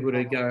get people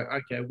to go,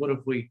 okay,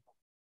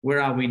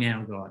 where are we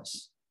now,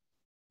 guys?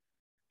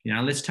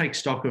 Let's take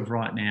stock of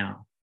right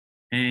now.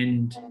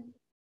 And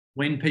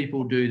when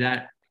people do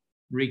that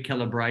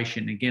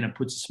recalibration, again, it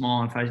puts a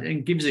smile on the face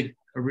and gives a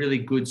really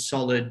good,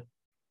 solid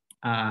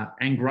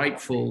and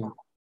grateful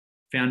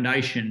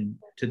foundation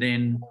to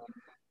then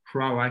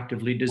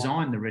proactively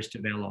design the rest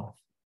of our life.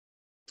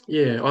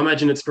 Yeah, I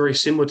imagine it's very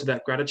similar to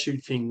that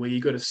gratitude thing where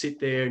you got to sit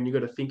there and you got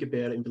to think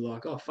about it and be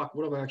like, oh, fuck,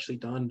 what have I actually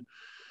done?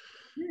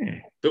 Yeah.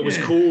 That was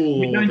cool.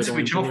 We don't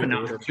switch off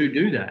enough to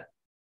do that.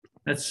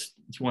 That's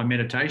why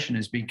meditation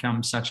has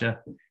become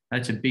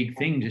that's a big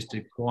thing, just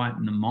to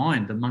quieten the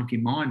mind, the monkey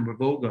mind.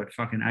 We've all got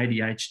fucking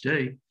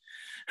ADHD.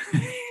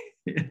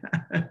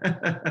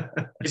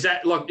 Is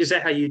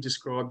that how you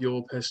describe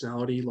your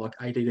personality? Like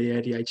ADD,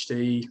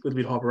 ADHD, a little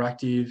bit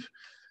hyperactive?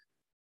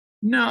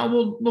 No,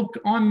 well, look,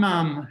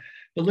 I'm,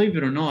 believe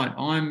it or not,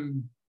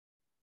 I'm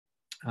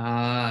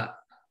hyper,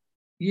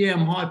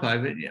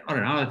 but I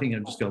don't know. I think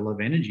I've just got a lot of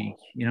energy.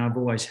 I've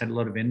always had a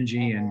lot of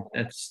energy, and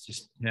that's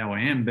just how I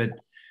am. But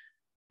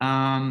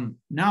no,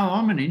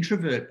 I'm an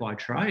introvert by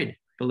trade,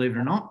 believe it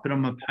or not, but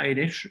I'm a paid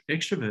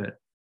extrovert.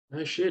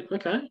 Oh, shit.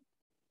 Okay.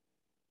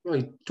 Well,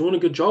 you're doing a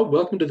good job.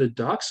 Welcome to the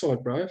dark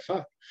side, bro.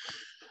 Fuck.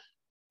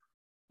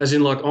 As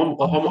in, like, I'm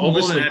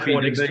obviously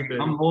quite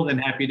extroverted. I'm more than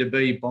happy to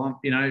be,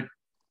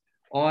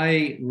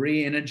 I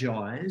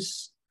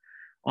re-energize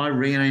by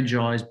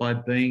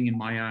being in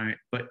my own,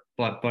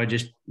 but by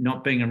just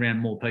not being around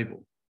more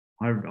people.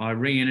 I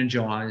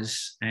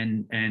re-energize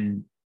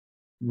and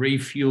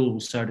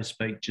refuel, so to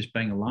speak, just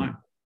being alone.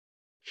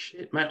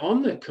 Shit, mate,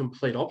 I'm the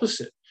complete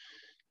opposite.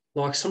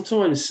 Like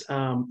sometimes,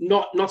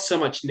 not so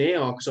much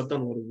now because I've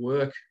done a lot of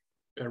work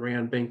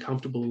around being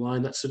comfortable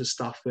alone, that sort of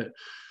stuff. But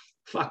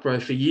fuck, bro,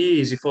 for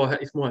years, if my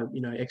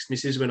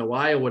ex-missus went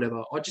away or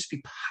whatever, I'd just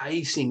be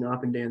pacing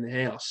up and down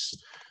the house.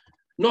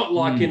 Not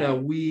like in a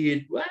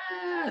weird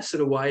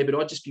sort of way, but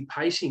I'd just be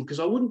pacing because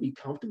I wouldn't be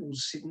comfortable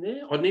sitting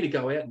there. I'd need to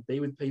go out and be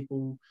with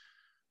people.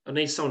 I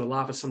need someone to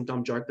laugh at some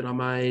dumb joke that I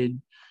made.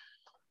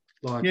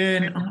 Like,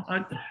 yeah,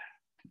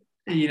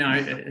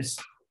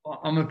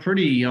 I'm a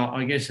pretty,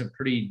 I guess, a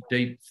pretty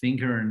deep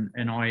thinker,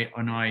 and I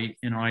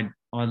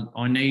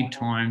need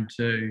time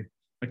to.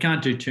 I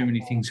can't do too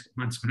many things at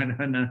once. I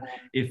don't know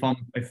if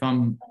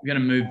I'm going to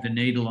move the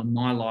needle on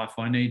my life.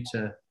 I need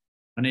to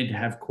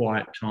have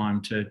quiet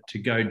time to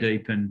go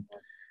deep, and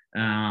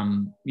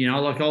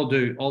like I'll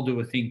do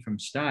a thing from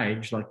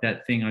stage, like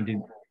that thing I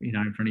did,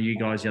 in front of you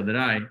guys the other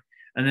day,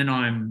 and then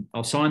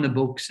I'll sign the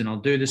books and I'll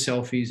do the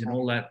selfies and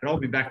all that, but I'll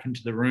be back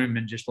into the room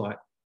and just like,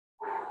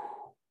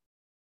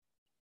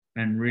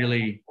 and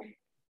really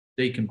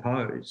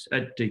decompose.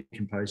 What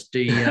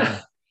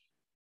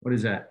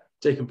is that?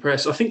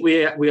 Decompress. I think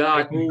we are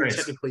all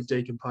technically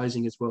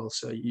decomposing as well.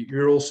 So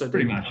you're also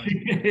pretty much.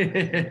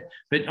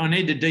 But I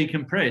need to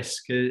decompress,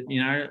 because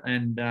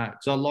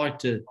I like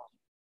to,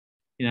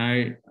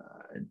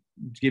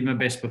 give my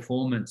best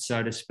performance,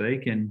 so to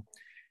speak. And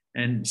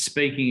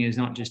speaking is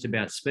not just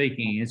about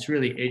speaking; it's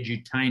really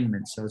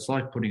edutainment. So it's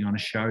like putting on a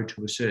show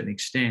to a certain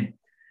extent.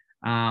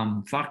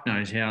 Fuck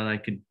knows how they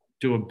could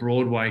do a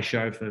Broadway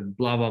show for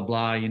blah blah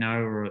blah, and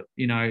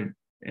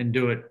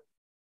do it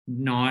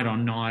night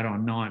on night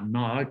on night on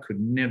night. I could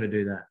never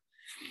do that.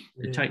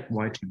 Yeah. It takes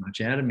way too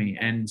much out of me.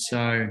 And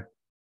so,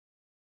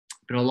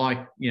 but I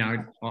like,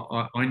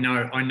 I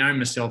know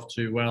myself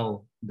too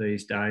well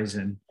these days,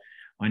 and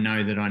I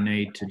know that I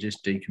need to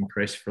just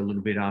decompress for a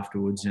little bit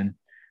afterwards, and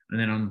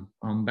then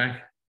I'm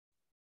back.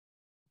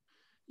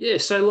 Yeah,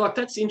 so like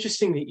that's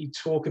interesting that you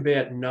talk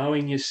about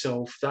knowing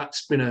yourself.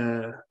 That's been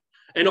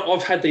and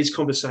I've had these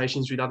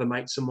conversations with other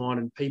mates of mine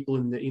and people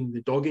in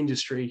the dog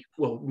industry,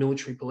 well,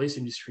 military police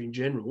industry in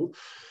general.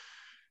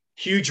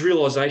 Huge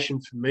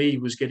realization for me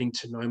was getting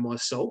to know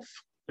myself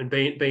and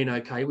being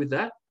okay with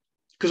that.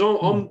 Because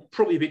I'm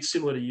probably a bit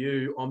similar to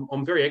you.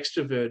 I'm very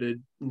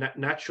extroverted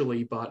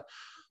naturally, but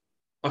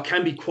I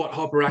can be quite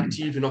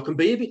hyperactive and I can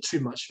be a bit too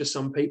much for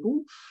some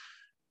people.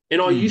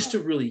 And I used to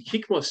really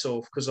kick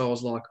myself because I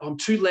was like, I'm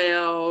too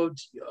loud,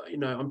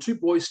 I'm too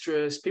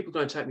boisterous. People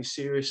don't take me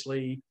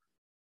seriously.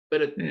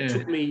 But it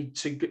took me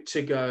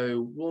to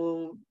go,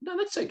 well, no,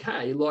 that's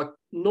okay. Like,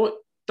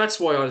 that's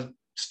why I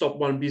stopped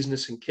one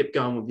business and kept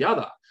going with the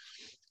other,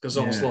 because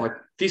I was like,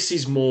 this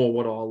is more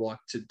what I like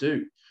to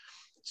do.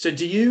 So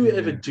do you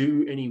ever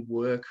do any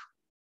work,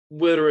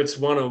 whether it's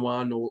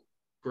one-on-one or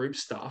group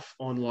stuff,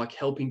 on like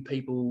helping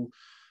people,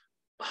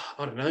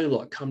 I don't know,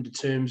 like come to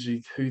terms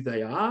with who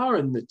they are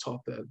and the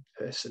type of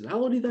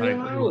personality they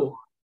are? Or?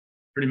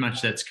 Pretty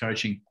much that's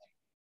coaching.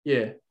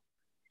 Yeah.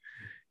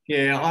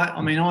 Yeah,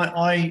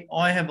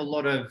 I have a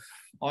lot of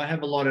like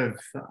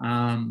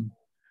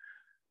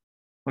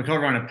I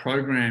run a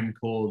program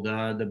called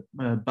the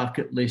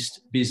Bucket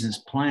List Business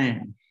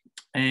Plan,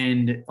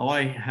 and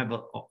I have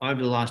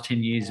over the last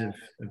 10 years of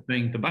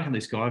being the bucket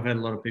list guy, I've had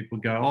a lot of people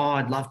go, oh,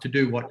 I'd love to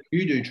do what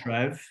you do,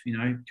 Trav,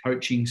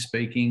 coaching,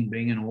 speaking,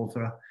 being an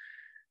author.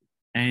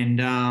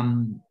 And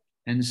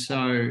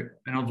so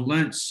I've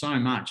learned so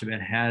much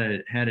about how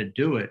to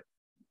do it,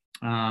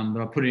 that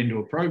I put it into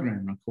a program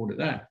and I called it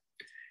that.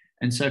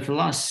 And so for the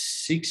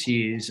last 6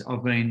 years,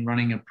 I've been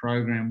running a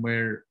program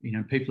where,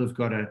 people have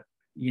got to,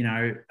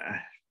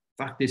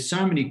 there's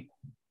so many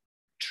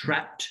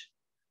trapped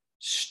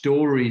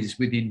stories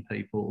within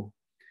people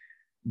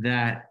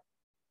that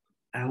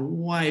are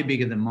way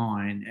bigger than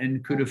mine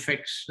and could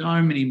affect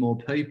so many more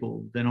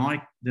people than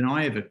I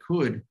ever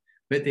could,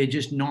 but they're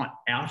just not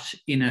out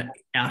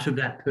of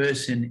that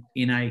person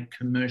in a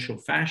commercial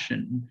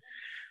fashion.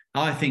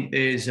 I think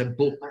there's a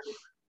book,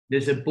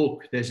 there's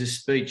a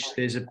speech,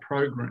 there's a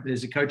program,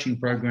 there's a coaching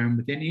program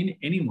within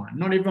anyone.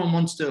 Not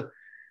everyone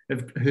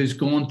who's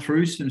gone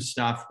through some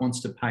stuff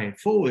wants to pay it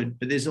forward,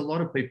 but there's a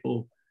lot of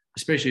people,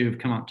 especially who've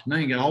come up to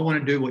me and go, I want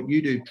to do what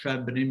you do,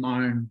 Trav, but in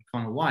my own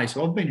kind of way.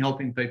 So I've been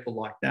helping people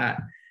like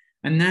that.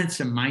 And that's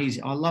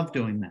amazing. I love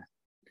doing that.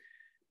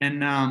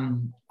 And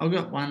I've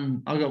got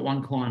one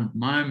client at the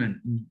moment,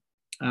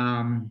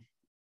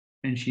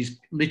 and she's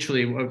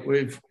literally,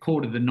 we've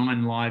called her the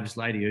 9 Lives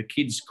Lady. Her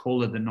kids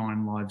call her the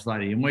 9 Lives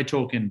Lady. And we're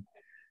talking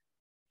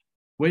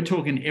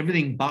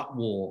everything but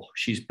war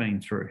she's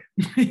been through,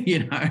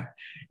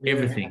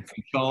 everything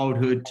from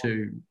childhood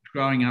to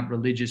growing up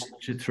religious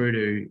through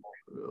to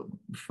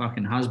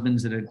fucking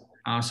husbands that are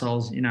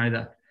arseholes,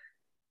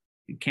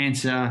 the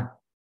cancer,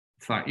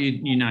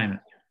 you name it.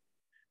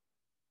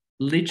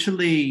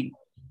 Literally,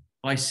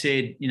 I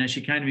said,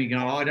 she came to me and go,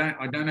 I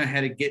don't know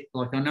how to get,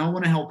 I know I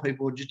want to help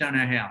people, I just don't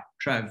know how.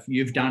 Trav,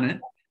 you've done it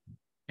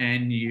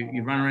and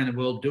you run around the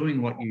world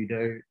doing what you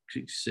do.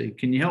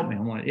 Can you help me?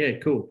 I'm like, yeah,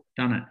 cool,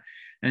 done it.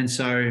 And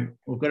so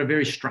we've got a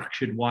very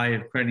structured way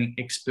of creating an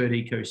expert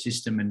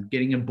ecosystem and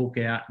getting a book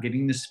out,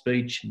 getting the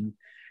speech and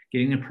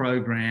getting the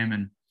program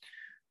and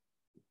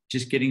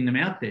just getting them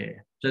out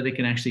there so they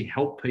can actually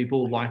help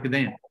people like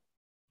them.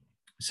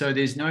 So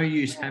there's no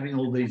use having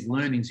all these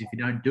learnings if you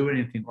don't do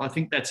anything. I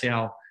think that's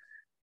our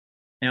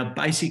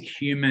basic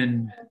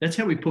human, that's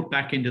how we put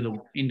back into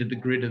the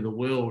grid of the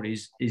world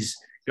is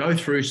go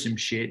through some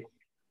shit,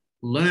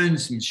 learn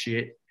some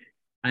shit,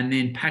 and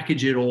then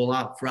package it all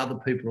up for other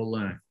people to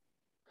learn.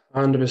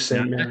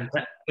 100%, man.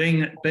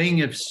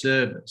 Being of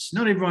service.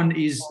 Not everyone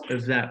is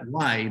of that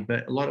way,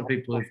 but a lot of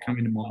people who've come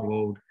into my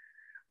world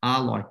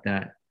are like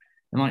that.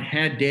 And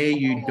how dare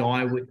you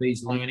die with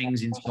these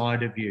learnings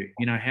inside of you?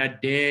 How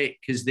dare,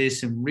 because there's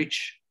some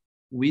rich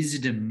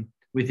wisdom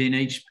within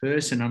each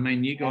person. I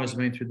mean, you guys have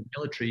been through the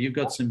military. You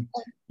got some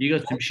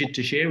shit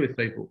to share with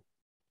people,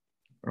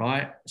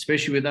 right?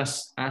 Especially with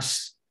us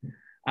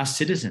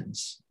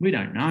citizens. We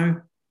don't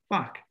know.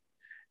 Fuck.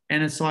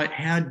 And it's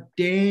how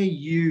dare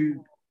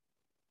you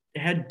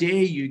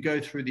go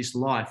through this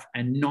life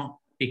and not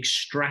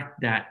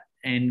extract that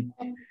and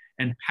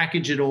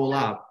package it all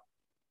up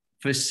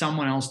for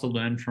someone else to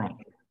learn from.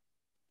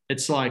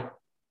 It's that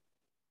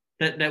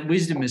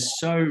wisdom is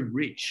so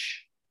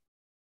rich.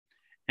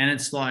 And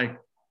it's so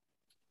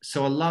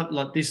I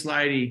love this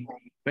lady,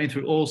 been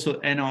through all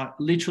sorts, and I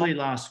literally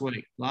last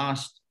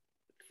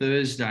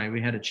Thursday,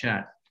 we had a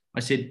chat. I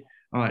said,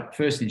 all right,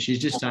 first thing, she's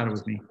just started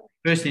with me.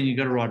 First thing, you've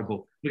got to write a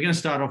book. We're going to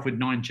start off with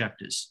 9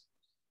 chapters.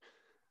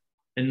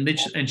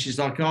 And she's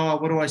like, oh,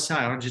 what do I say?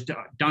 I just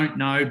don't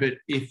know, but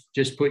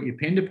just put your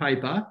pen to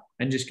paper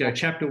and just go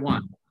chapter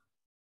 1.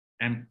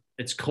 And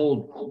it's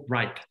called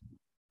Rape.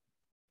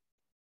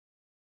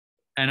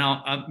 And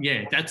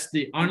that's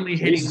the only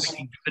heading we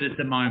can give it at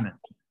the moment.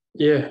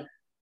 Yeah.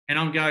 And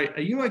I'm going,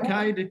 are you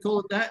okay to call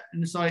it that?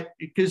 And it's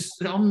because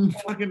I'm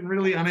fucking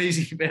really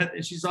uneasy about it.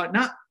 And she's like,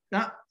 no.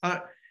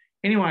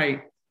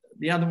 Anyway,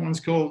 the other one's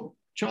called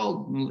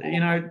Child,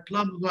 blah,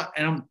 blah, blah.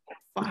 And I'm,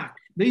 fuck,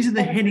 these are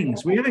the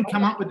headings. We haven't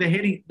come up with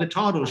the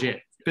titles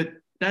yet, but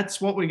that's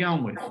what we're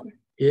going with.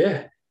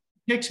 Yeah.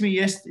 She's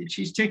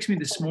texted me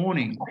this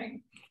morning.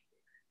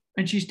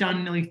 And she's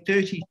done nearly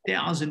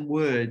 30,000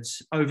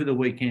 words over the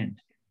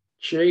weekend.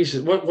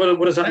 Jesus, what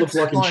does that look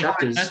like in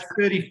chapters? That's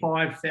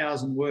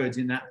 35,000 words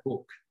in that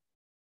book.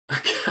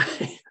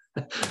 Okay.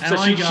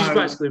 So she's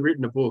basically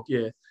written a book,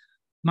 yeah.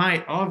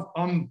 Mate,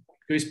 I'm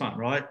goosebump,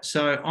 right?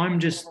 So I'm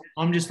just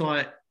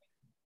like,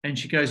 and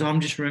she goes, I'm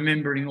just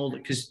remembering all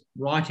that, because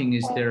writing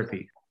is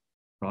therapy,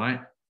 right?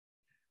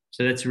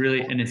 So that's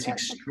really, and it's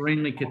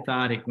extremely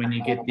cathartic when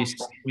you get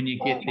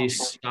this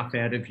stuff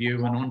out of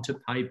you and onto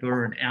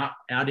paper and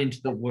out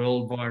into the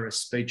world via a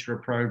speech or a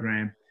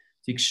program.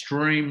 It's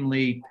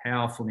extremely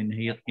powerful in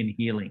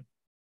healing.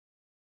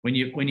 When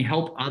you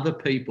help other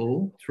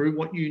people through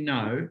what you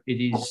know, it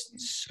is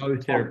so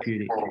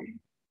therapeutic.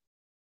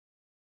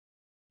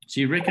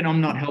 So you reckon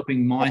I'm not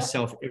helping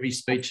myself every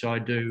speech I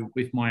do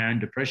with my own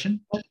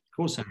depression? Of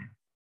course I am.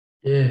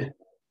 Yeah.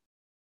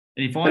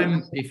 And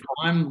if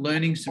I'm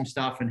learning some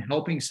stuff and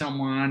helping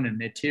someone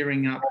and they're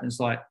tearing up, it's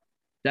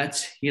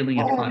that's healing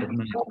a part of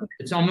me.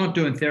 I'm not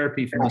doing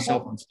therapy for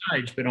myself on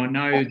stage, but I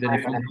know that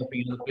if I'm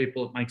helping other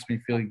people, it makes me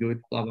feel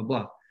good, blah, blah,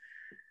 blah.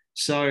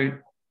 So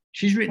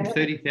she's written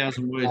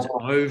 30,000 words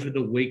over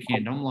the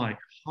weekend. I'm like,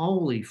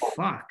 holy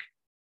fuck.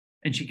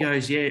 And she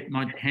goes, yeah,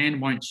 my hand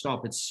won't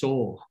stop. It's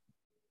sore.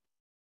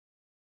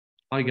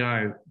 I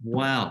go,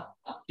 wow,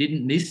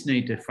 didn't this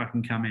need to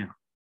fucking come out?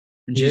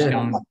 And she's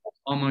going,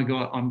 oh my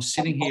God, I'm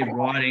sitting here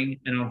writing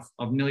and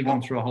I've nearly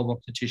gone through a whole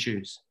box of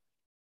tissues.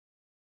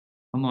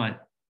 I'm like,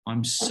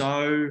 I'm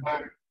so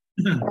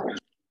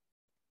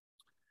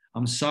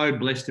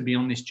blessed to be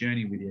on this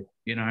journey with you,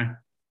 you know?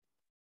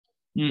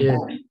 Yeah.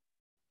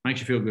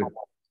 Makes you feel good.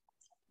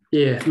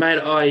 Yeah,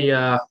 mate,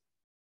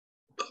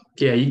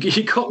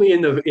 you got me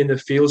in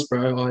the feels,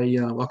 bro.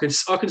 I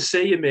can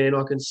see you, man.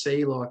 I can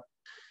see like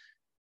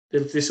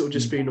this will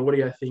just be an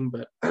audio thing,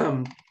 but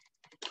I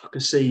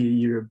can see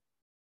you're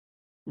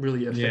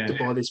really affected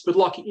by this, but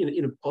like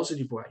in a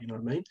positive way. You know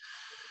what I mean?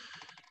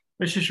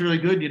 It's just really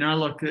good, you know.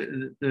 Like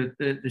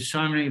there's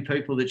so many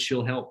people that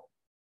she'll help.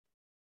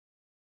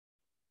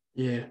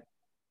 Yeah,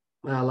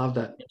 I love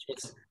that.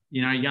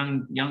 You know,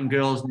 young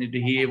girls need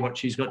to hear what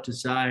she's got to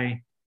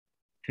say.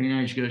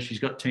 Teenage girls, she's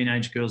got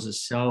teenage girls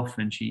herself,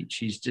 and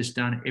she's just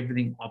done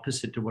everything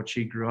opposite to what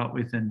she grew up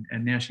with, and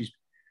now she's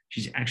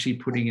actually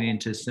putting it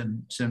into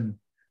some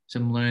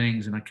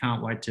learnings, and I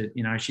can't wait to,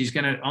 you know,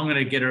 I'm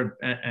gonna get her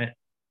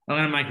I'm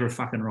gonna make her a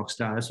fucking rock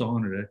star. That's all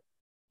I'm gonna do.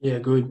 Yeah,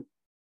 good.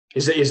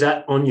 Is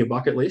that on your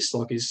bucket list?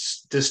 Like,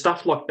 does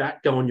stuff like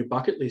that go on your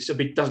bucket list?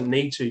 It doesn't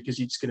need to because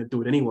you're just going to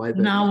do it anyway.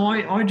 But... No,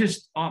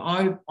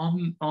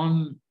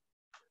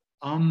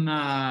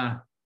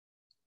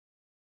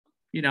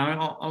 you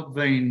know,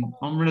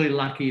 I'm really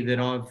lucky that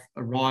I've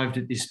arrived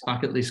at this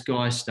bucket list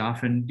guy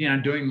stuff, and, you know,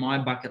 doing my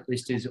bucket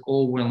list is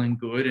all well and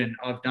good, and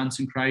I've done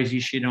some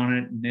crazy shit on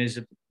it, and there's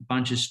a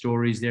bunch of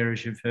stories there,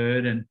 as you've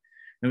heard, and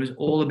it was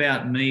all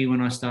about me when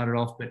I started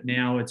off, but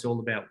now it's all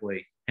about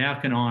we. How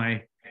can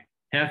I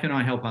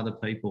help other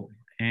people?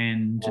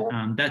 And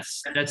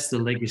that's the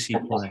legacy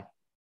play.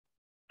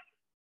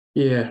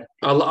 Yeah,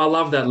 I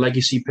love that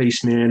legacy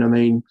piece, man. I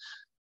mean,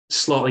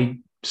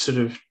 slightly sort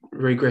of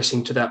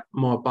regressing to that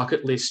my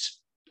bucket list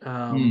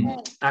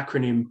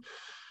acronym.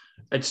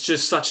 It's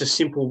just such a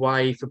simple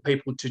way for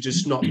people to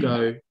just not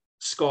go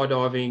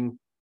skydiving,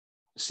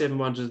 7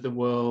 wonders of the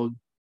world.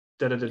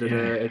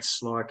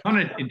 It's like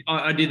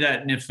I did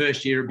that in the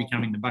first year of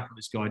becoming the bucket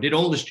list guy. I did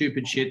all the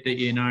stupid shit that,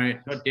 you know,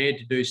 got dared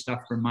to do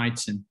stuff from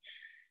mates and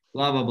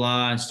blah blah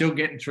blah, and still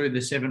getting through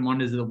the 7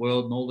 wonders of the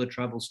world and all the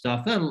travel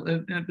stuff.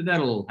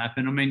 That'll all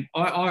happen. I mean,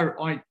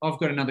 I've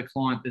got another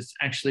client that's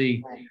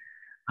actually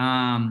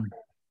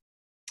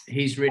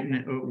we've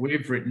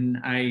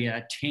written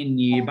a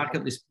 10-year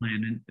bucket list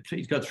plan, and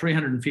he's got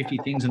 350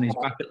 things on his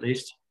bucket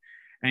list.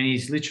 And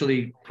he's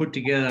literally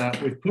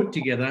we've put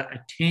together a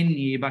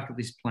 10-year bucket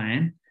list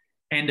plan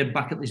and a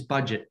bucket list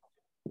budget.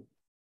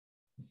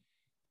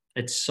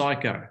 It's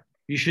psycho.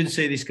 You should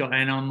see this guy.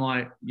 And I'm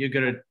like,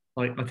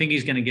 I think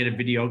he's going to get a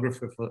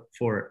videographer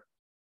for it.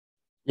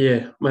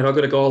 Yeah, mate, I've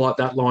got a guy like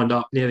that lined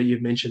up. Now that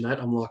you've mentioned that,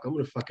 I'm like, I'm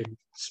going to fucking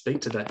speak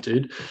to that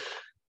dude.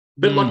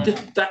 But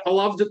like that, I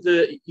love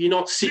that you're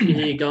not sitting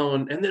here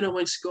going, and then I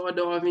went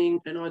skydiving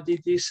and I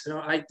did this and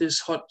I ate this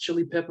hot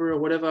chili pepper or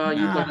whatever.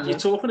 You're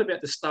talking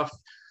about the stuff.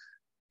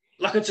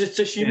 Like it's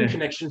a human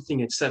connection thing.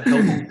 It's that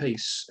healthy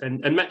piece.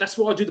 And Matt, that's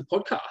why I do the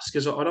podcast,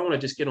 because I don't want to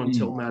just get on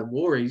Tell Mad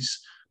Worries.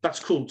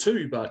 That's cool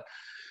too, but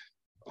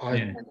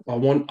I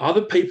want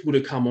other people to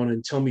come on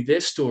and tell me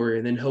their story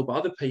and then help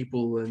other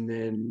people. And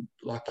then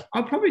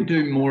I'll probably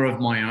do more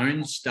of my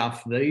own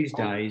stuff these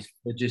days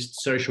for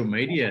just social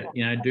media,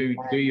 you know, do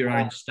your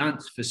own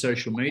stunts for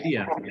social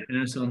media.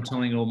 And that's what I'm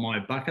telling all my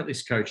bucket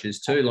list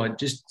coaches too, like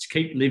just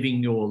keep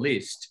living your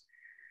list.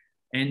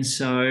 And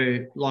so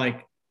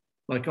like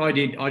I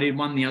did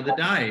one the other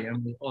day,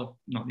 and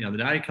not the other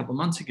day, a couple of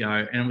months ago,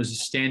 and it was a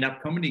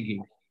stand-up comedy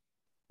gig.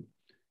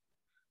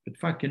 But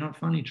fuck, you're not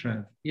funny,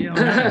 Trav. Yeah, I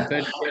know,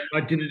 but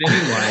I did it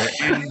anyway.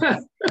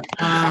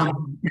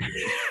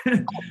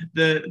 And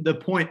the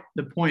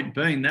point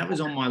being, that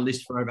was on my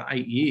list for over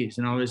 8 years,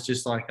 and I was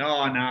just like,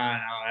 oh no, I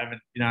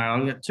haven't. You know,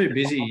 I got too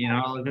busy. You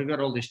know, I got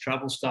all this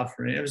travel stuff,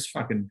 and it was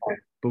fucking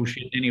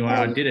bullshit. Anyway,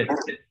 I did it,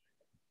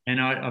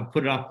 and I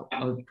put it up.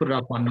 I put it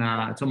up on.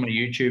 It's on my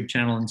YouTube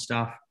channel and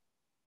stuff.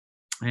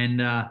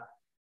 And it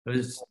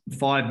was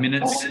 5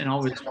 minutes, and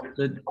I'm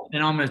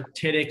a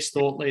TEDx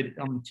thought leader.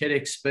 I'm a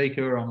TEDx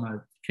speaker. I'm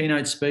a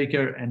keynote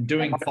speaker, and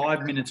doing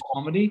 5 minutes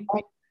comedy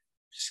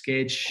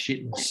scared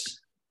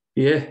shitless.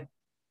 Yeah,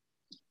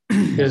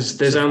 because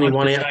there's only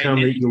one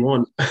outcome that you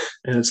want,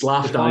 and it's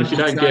laughter. If you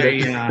don't get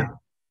it,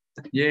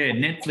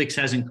 Netflix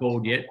hasn't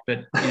called yet,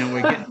 but you know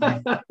we're getting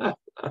there.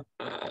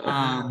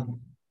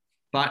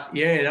 But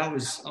yeah, I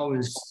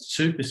was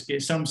super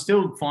scared. So I'm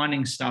still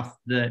finding stuff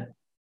that.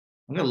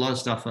 I've got a lot of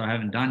stuff that I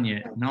haven't done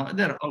yet. And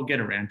I'll get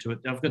around to it.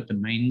 I've got the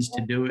means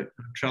to do it.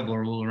 I travel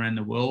all around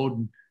the world,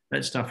 and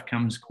that stuff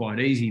comes quite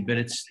easy. But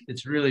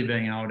it's really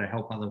being able to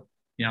help other.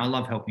 You know, I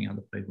love helping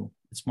other people.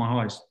 It's my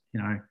highest.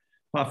 You know,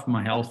 apart from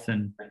my health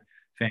and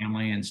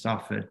family and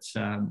stuff, it's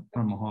one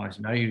of my highest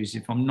values.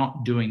 If I'm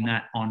not doing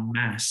that en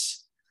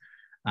masse,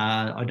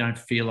 I don't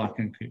feel like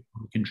I'm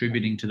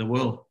contributing to the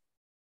world.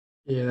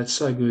 Yeah, that's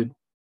so good.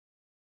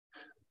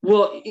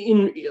 Well,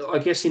 I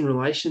guess in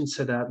relation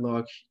to that,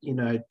 like, you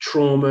know,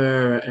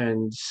 trauma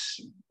and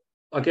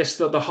I guess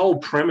the whole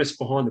premise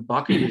behind the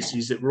bucket list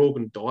is that we're all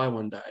going to die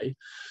one day.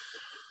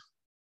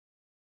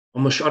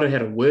 I'm not sure, I don't know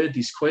how to word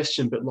this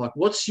question, but like,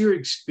 what's your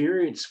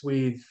experience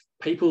with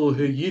people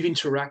who you've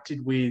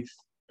interacted with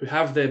who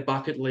have their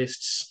bucket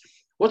lists?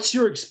 What's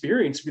your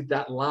experience with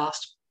that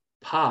last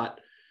part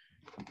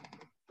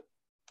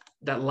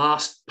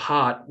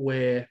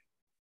where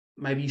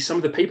maybe some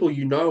of the people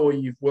you know or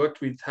you've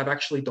worked with have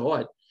actually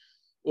died,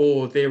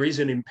 or there is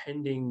an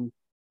impending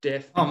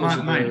death because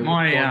of a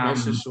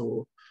diagnosis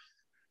or...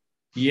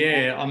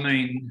 Yeah, I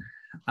mean,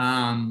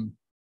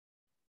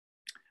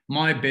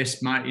 my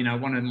best mate, you know,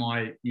 one of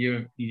my,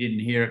 you didn't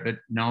hear it, but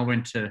no, I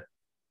went to,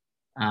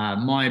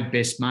 my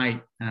best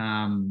mate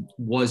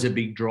was a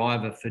big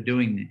driver for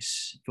doing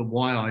this, for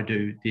why I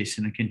do this,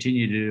 and I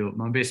continue to do it.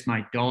 My best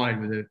mate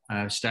died with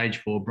a stage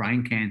 4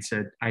 brain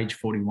cancer at age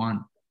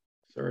 41.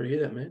 Sorry to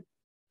hear that, man.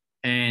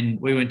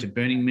 And we went to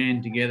Burning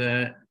Man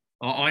together.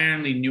 I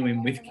only knew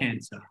him with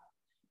cancer.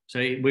 So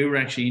we were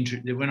actually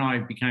interested, when I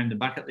became the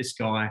bucket list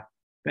guy,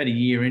 about a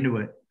year into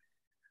it,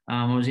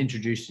 I was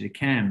introduced to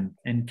Cam,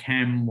 and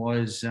Cam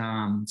was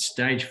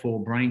stage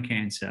 4 brain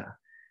cancer.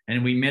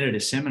 And we met at a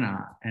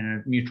seminar,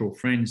 and a mutual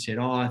friend said,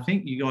 "Oh, I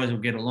think you guys will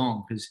get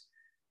along," because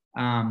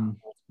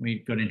we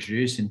got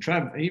introduced. And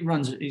Trav,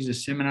 he's a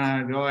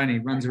seminar guy, and he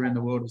runs around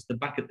the world as the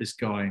bucket list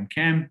guy. And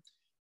Cam,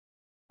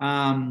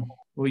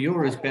 well,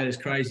 you're about as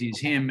crazy as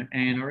him,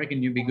 and I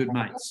reckon you'll be good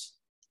mates.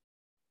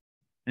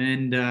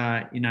 And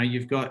you know,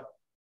 you've got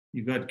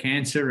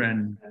cancer,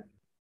 and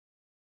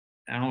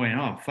I went,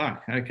 "Oh,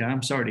 fuck, okay,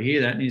 I'm sorry to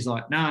hear that." And he's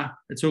like, "Nah,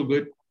 it's all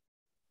good.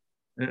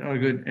 All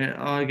good."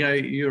 I go,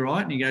 "You're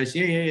right." And he goes,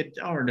 yeah,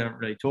 I don't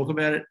really talk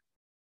about it.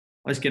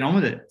 Let's get on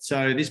with it.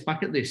 So this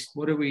bucket list,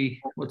 what are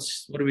we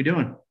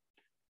doing?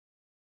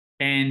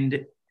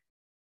 And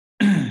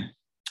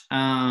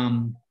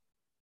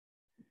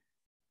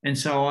and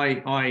so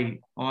I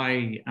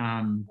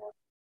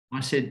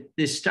said,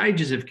 "There's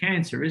stages of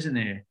cancer, isn't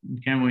there?"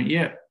 And Cam went,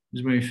 "Yeah." This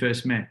is when we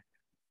first met.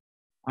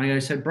 I go,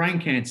 "So brain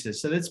cancer,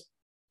 so it's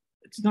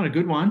not a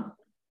good one."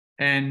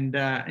 And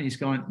he's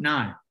going,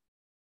 "No,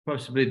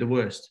 possibly the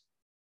worst."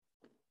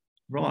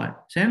 Right.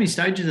 So how many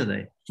stages are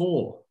there?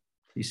 4,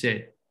 he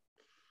said.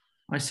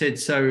 I said,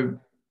 "So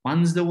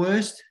one's the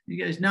worst?" He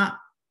goes, "Nah,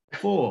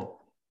 4.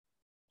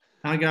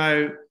 I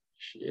go,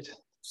 "Shit.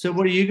 So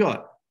what do you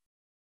got?"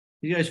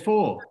 He goes,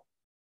 4.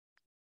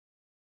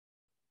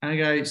 I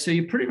go, "So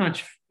you pretty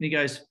much," he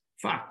goes,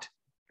 "fucked."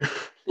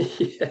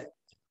 Yeah.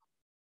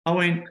 I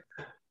went,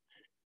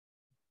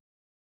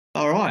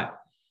 "All right.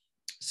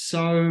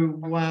 So,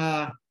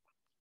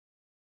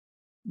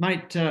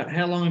 mate,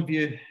 how long have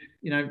you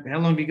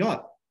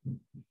got?" And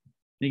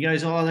he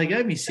goes, "Oh, they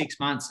gave me 6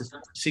 months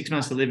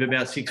to live,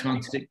 about 6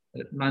 months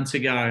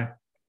ago."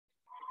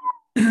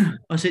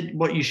 I said,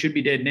 "What, you should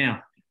be dead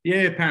now?"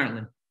 "Yeah,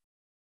 apparently."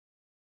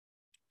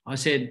 I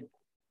said,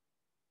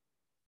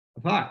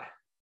 "Fuck."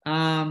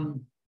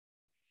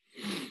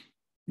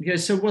 He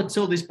goes, "So what's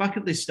all this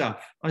bucket list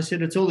stuff?" I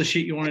said, "It's all the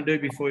shit you want to do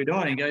before you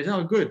die." And he goes,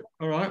 "Oh, good.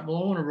 All right. Well,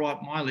 I want to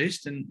write my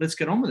list and let's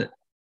get on with it."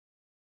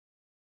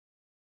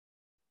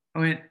 I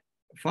went,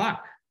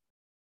 "Fuck,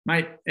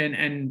 mate."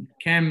 And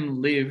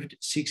Cam lived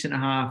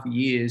 6.5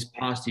 years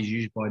past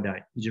his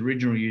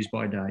original use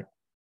by date.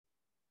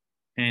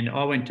 And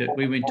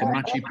we went to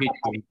Machu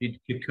Picchu, did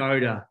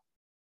Kokoda,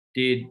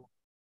 did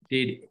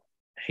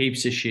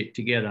heaps of shit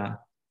together.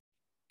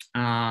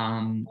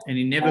 And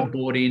he never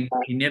bought in,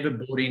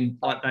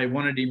 like they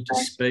wanted him to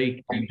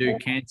speak and do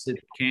cancer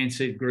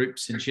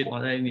groups and shit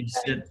like that. And he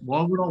said,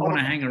 "Why would I want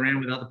to hang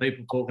around with other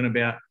people talking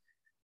about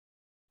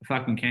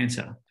fucking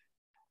cancer?"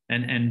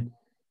 And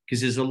because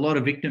there's a lot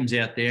of victims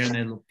out there, and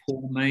they're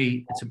poor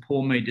me. It's a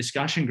poor me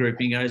discussion group.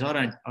 And he goes, I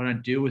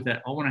don't deal with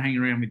that. I want to hang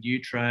around with you,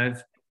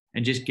 Trav,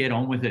 and just get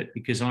on with it,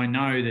 because I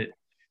know that.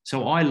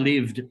 So I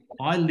lived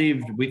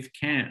with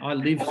Cam. I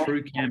lived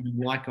through Cam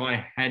like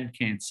I had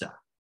cancer.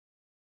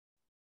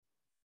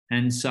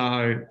 And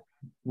so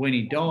when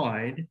he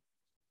died,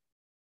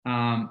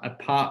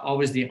 I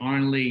was the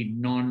only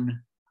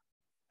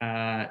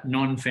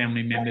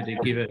non-family member to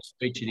give a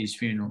speech at his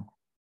funeral.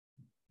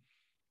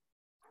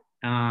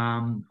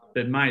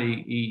 But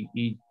mate,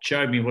 he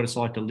showed me what it's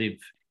like to live.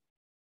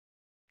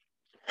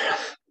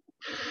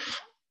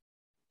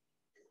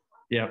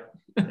 Yep.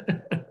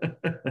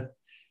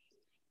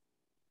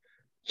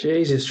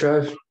 Jesus,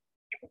 Trav.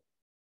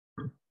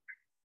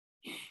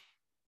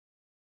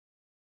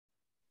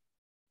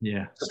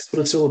 Yeah. That's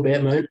what it's all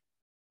about, mate.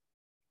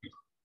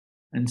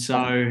 And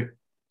so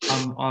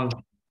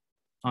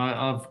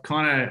I've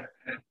kind of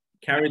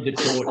carried the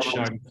torch,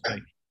 so to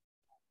speak.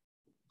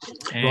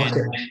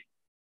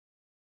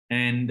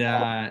 And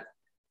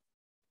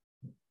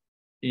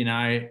you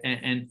know,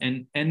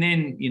 and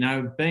then, you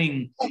know,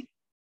 being,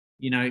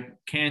 you know,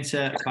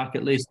 cancer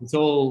bucket list, it's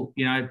all,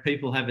 you know,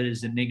 people have it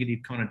as a negative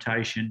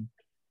connotation.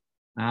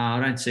 I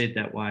don't see it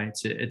that way.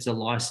 It's a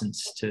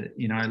license to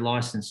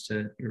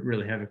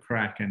really have a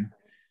crack. And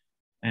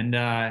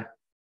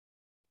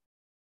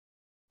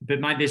but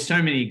mate, there's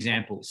so many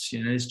examples.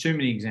 There's too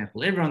many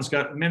examples. Everyone's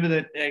got. Remember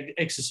that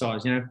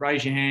exercise.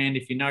 Raise your hand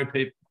if you know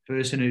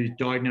person who's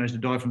diagnosed or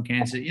died from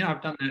cancer.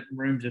 I've done that in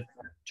rooms of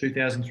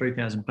 2,000,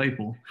 3,000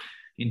 people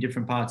in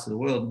different parts of the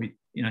world. We,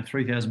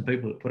 3,000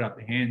 people that put up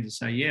their hands and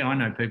say, yeah, I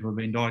know people who've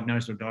been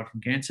diagnosed or died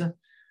from cancer.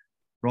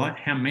 Right?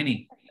 How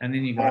many? And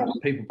then you've got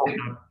people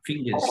putting up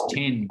fingers,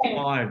 10,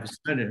 5,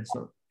 etc.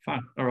 So,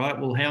 fuck. All right.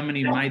 Well, how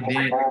many of them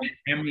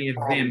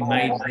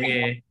made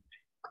their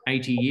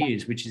 80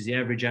 years, which is the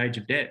average age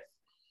of death?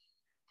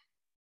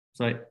 It's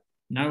like,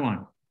 no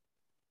one.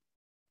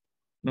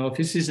 No, if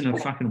this isn't a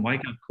fucking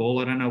wake-up call,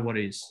 I don't know what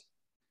is.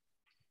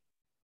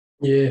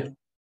 Yeah.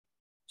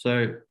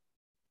 So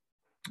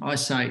I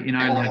say,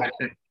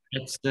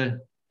 that's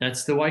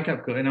the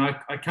wake-up call. And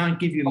I can't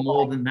give you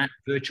more than that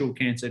virtual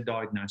cancer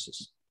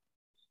diagnosis.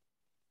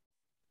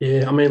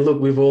 Yeah, I mean,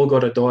 look, we've all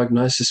got a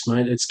diagnosis,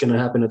 mate. It's going to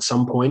happen at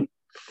some point.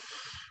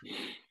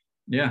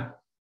 Yeah.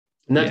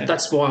 And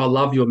that's why I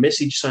love your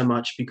message so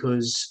much,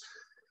 because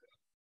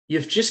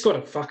you've just got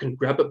to fucking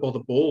grab it by the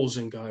balls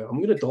and go,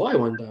 I'm going to die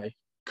one day.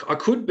 I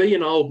could be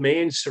an old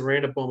man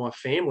surrounded by my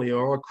family,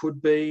 or I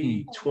could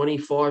be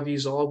 25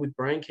 years old with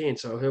brain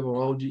cancer, or however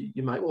old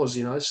your mate was,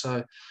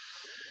 so...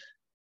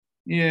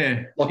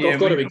 Yeah. I've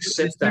got to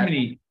accept that.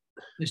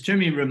 There's too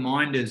many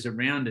reminders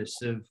around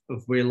us of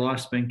where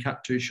life's been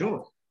cut too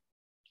short.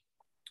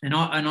 And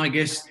I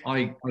guess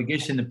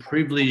in the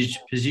privileged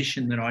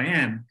position that I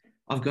am,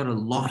 I've got a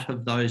lot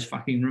of those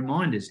fucking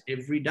reminders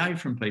every day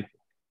from people.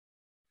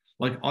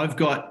 Like I've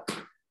got,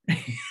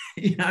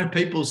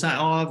 people say,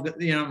 oh, I've got,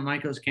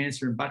 Mako's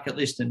cancer and bucket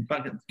list and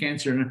bucket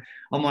cancer. And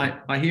I'm like,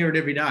 I hear it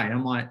every day.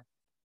 I'm like,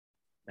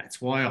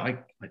 that's why I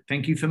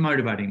thank you for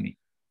motivating me.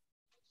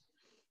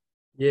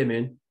 Yeah,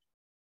 man.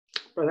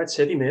 Bro, that's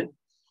heavy, man.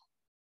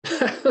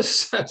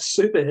 That's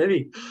super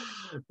heavy.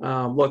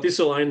 This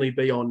will only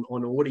be on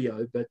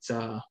audio, but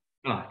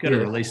got to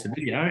release the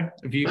video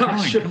of you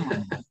crying. Sure. Come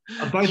on.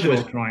 Both of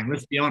us crying,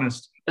 let's be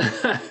honest.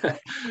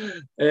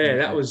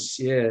 That was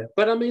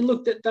but I mean,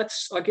 look,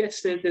 that's I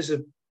guess there's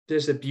a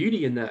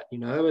beauty in that,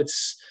 and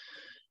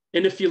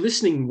if you're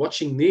listening,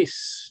 watching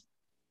this,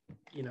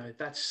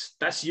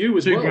 that's you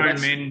as well.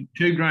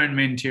 Two grown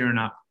men tearing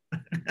up.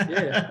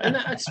 Yeah, and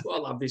that's why I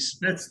love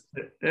this.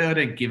 I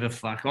don't give a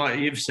fuck.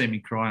 You've seen me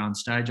cry on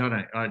stage.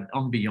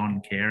 I'm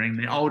beyond caring.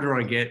 The older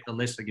I get, the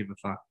less I give a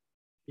fuck.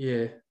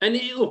 Yeah,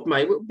 and look,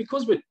 mate,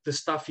 because with the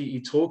stuff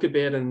you talk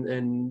about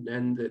and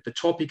the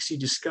topics you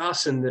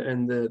discuss and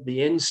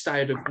the end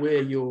state of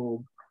where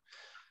your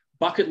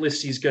bucket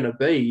list is going to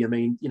be. I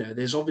mean,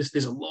 there's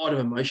a lot of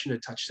emotion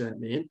attached to that,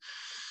 man.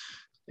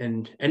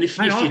 And if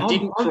you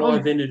didn't cry,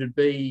 then it'd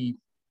be,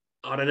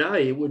 I don't know,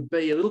 it would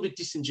be a little bit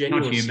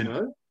disingenuous, not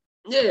human.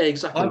 Yeah,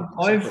 exactly.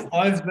 I've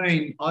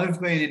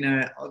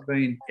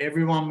been.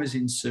 Everyone was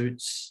in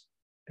suits.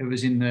 It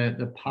was in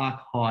the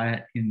Park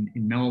Hyatt in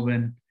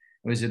Melbourne.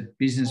 It was a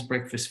business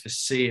breakfast for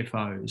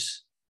CFOs,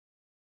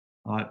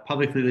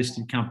 publicly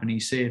listed company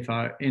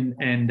CFO,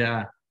 and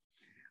I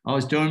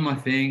was doing my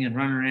thing and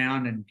running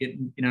around and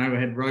getting, I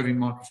had roving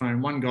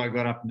microphone. One guy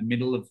got up in the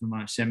middle of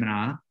my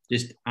seminar,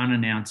 just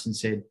unannounced, and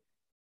said,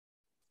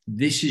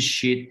 "This is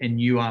shit,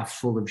 and you are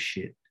full of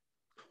shit."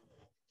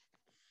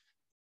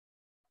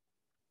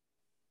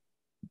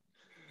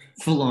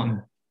 Full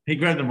on. He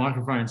grabbed the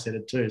microphone and said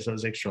it too, so it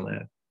was extra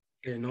loud.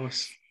 Yeah,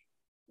 nice.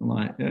 I'm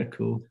like, yeah,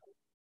 cool.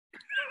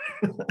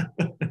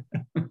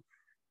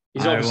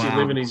 He's obviously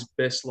living his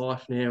best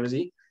life now, is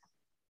he?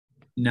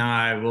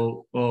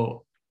 No,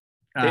 well,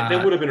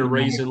 there would have been a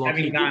reason.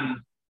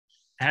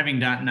 Having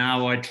done,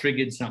 no, I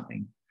triggered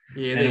something.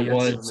 Yeah, and it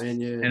was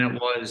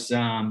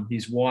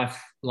his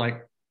wife.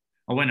 Like,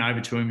 I went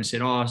over to him and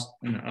said,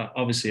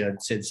 obviously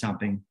I'd said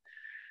something.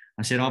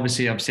 I said,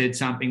 obviously I've said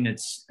something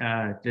that's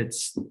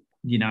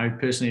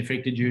personally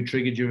affected you,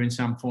 triggered you in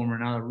some form or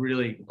another.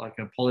 Really,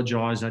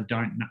 apologise. I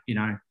don't,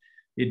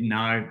 didn't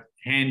know.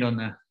 Hand on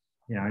the,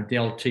 the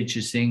old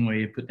teacher's thing where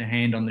you put the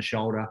hand on the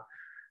shoulder.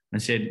 I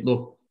said,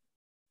 look,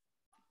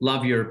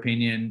 love your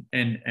opinion,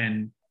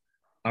 and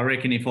I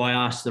reckon if I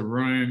asked the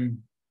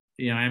room,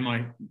 am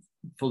I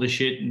full of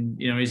shit, and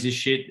is this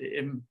shit?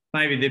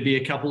 Maybe there'd be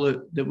a couple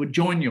that would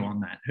join you on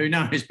that. Who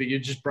knows? But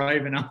you're just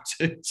brave enough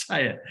to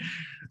say it,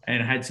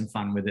 and I had some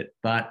fun with it.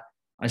 But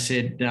I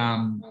said,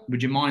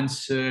 would you mind,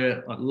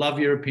 sir? I love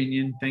your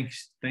opinion.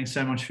 Thanks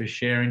so much for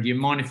sharing. Do you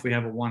mind if we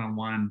have a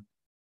one-on-one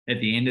at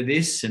the end of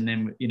this, and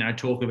then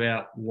talk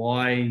about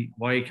why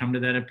you come to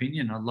that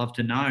opinion? I'd love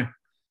to know.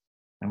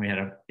 And we had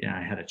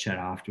a chat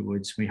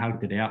afterwards. We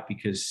hugged it out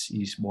because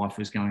his wife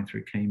was going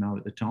through chemo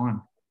at the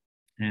time,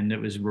 and it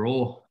was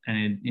raw,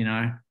 and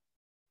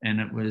and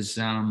it was.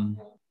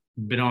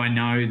 But I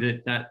know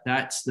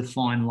that's the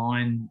fine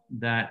line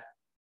that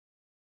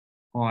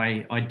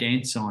I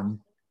dance on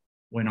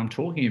when I'm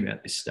talking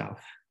about this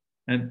stuff.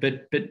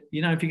 But if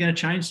you're going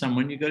to change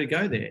someone, you've got to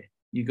go there.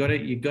 You got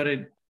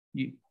to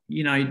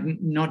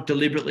not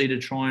deliberately to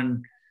try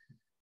and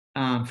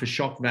for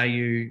shock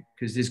value,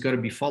 because there's got to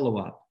be follow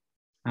up.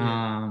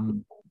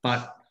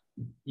 But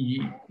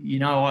you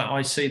know,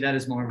 I see that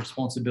as my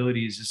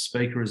responsibility as a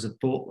speaker, as a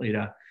thought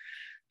leader,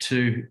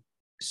 to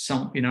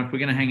you know, if we're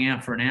going to hang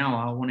out for an hour,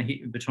 I want to hit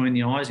you between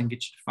the eyes and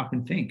get you to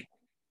fucking think.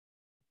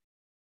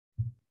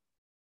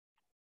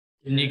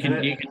 And you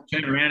can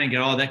turn around and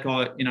go, oh, that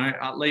guy, you know,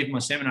 I'll leave my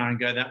seminar and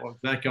go,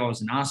 that guy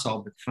was an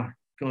arsehole, but fuck,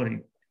 God,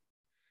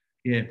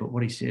 yeah, but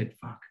what he said,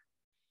 fuck.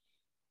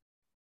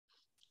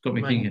 Got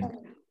me thinking.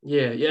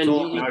 Yeah,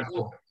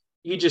 and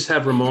you just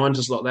have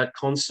reminders like that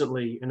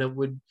constantly, and it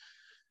would,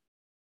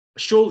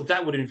 surely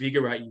that would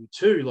invigorate you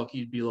too. Like,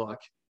 you'd be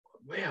like,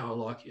 wow,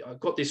 like I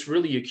got this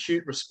really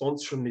acute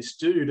response from this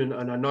dude, and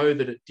I know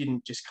that it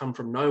didn't just come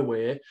from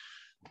nowhere.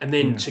 And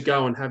then to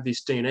go and have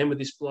this D&M with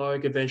this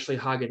bloke, eventually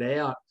hug it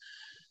out,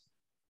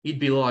 you'd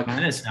be like,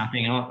 man, that's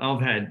nothing. I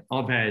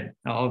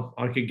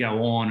could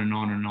go on and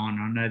on and on.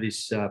 I know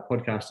this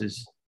podcast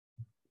is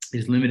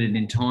limited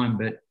in time,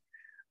 but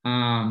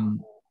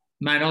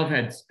mate, I've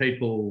had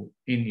people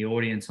in the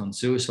audience on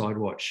Suicide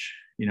Watch,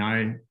 you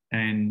know,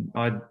 and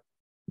but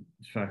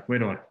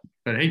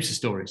heaps of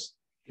stories.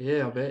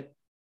 Yeah, I bet.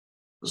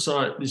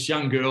 So this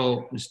young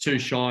girl was too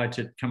shy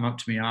to come up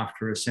to me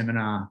after a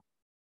seminar.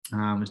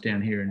 Was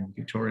down here in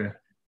Victoria,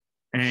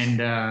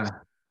 and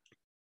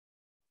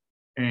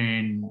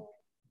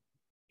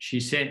she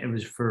sent, it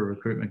was for a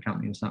recruitment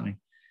company or something,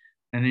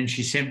 and then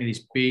she sent me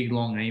this big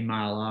long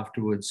email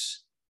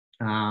afterwards,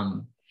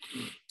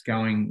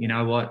 going, you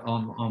know what,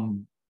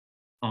 I'm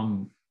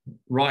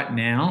right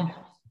now.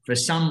 For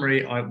some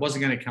reason, I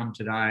wasn't going to come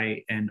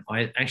today, and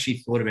I actually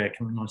thought about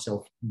coming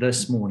myself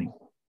this morning.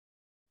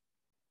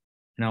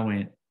 And I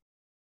went,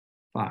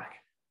 fuck.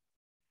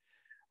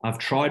 I've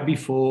tried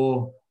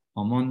before.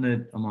 I'm on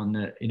the,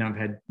 you know, I've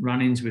had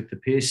run-ins with the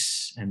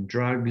piss and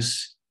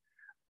drugs,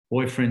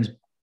 boyfriends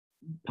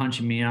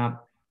punching me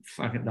up,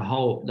 fucking the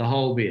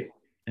whole bit.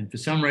 And for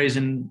some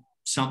reason,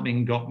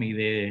 something got me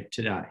there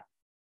today.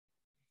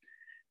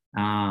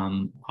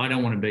 I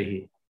don't want to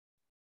be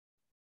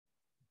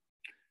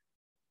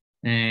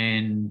here.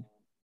 And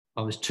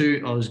I was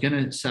going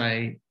to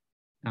say,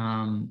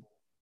 I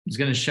was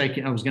going to shake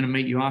it. I was going to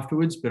meet you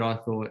afterwards, but I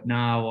thought,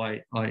 no,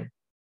 I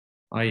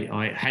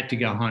had to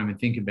go home and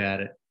think about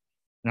it.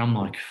 And I'm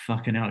like,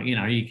 fucking hell, you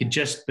know, you could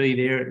just be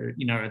there,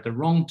 you know, at the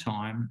wrong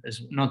time,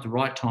 not the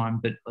right time,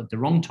 but at the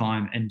wrong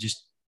time, and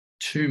just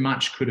too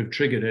much could have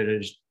triggered her to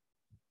just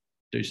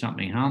do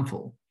something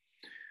harmful.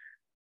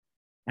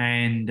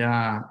 And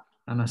I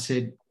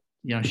said,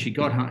 you know, she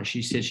got home.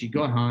 She said she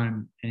got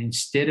home, and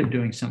instead of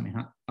doing something,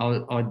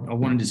 I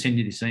wanted to send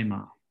you this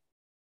email.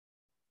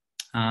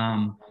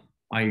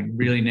 I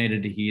really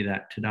needed to hear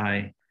that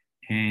today.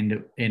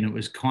 And it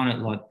was kind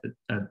of like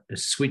a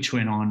switch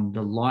went on,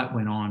 the light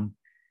went on,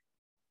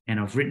 and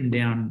I've written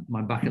down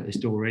my bucket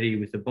list already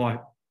with the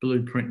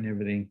blueprint and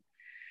everything.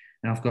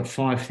 And I've got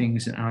 5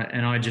 things,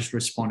 and I just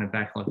responded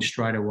back like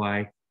straight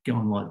away,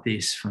 going like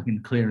this,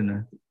 fucking clearing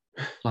the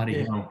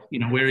bloody hell. You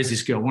know, where is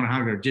this girl? I want to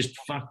hug her. Just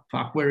fuck,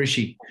 where is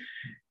she?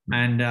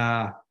 And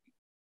I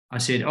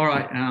said, all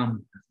right, her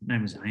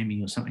name was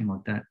Amy or something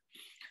like that.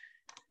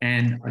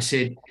 And I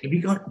said, have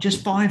you got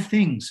just 5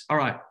 things? All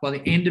right, by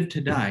the end of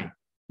today,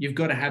 you've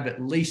got to have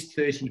at least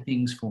 30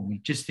 things for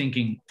me. Just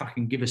thinking,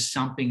 fucking give us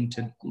something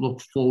to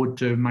look forward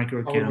to, make her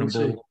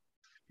accountable.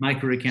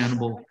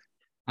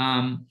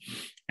 And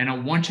I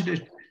want you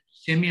to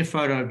send me a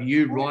photo of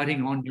you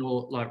writing on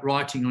your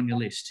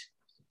list.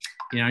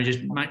 You know, just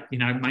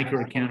make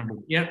her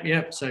accountable.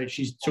 Yep. So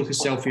she took a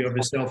selfie of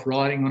herself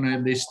writing on her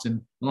list,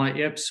 and I'm like,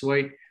 yep,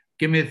 sweet.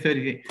 Give me the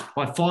 30.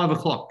 By 5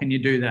 o'clock, can you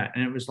do that?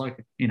 And it was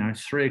like, you know,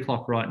 3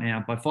 o'clock right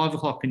now. By 5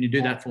 o'clock, can you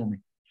do that for me?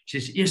 She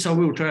says, yes, I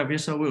will, Trav.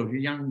 Yes, I will. You're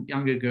a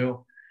younger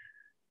girl.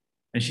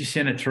 And she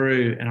sent it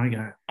through, and I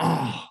go,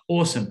 oh,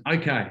 awesome.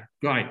 Okay,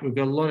 great. We've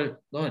got a lot of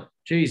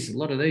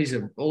these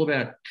are all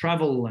about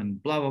travel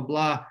and blah, blah,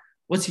 blah.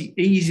 What's the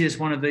easiest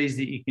one of these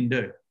that you can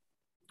do?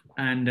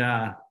 And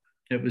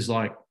it was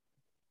like,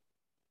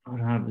 I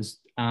don't know, it was,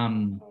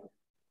 I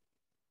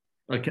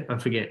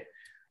forget.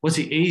 What's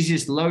the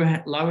easiest,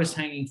 lowest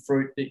hanging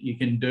fruit that you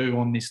can do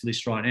on this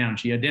list right now? And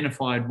she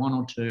identified 1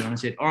 or 2. And I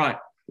said, all right,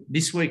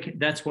 this week,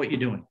 that's what you're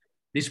doing.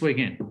 This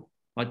weekend,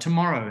 like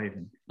tomorrow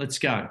even, let's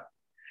go.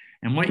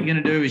 And what you're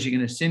going to do is you're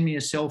going to send me a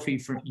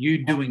selfie from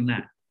you doing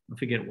that. I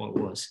forget what it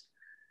was.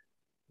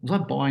 Was I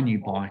buying a new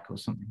bike or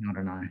something? I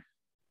don't know.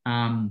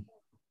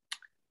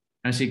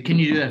 I said, can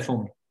you do that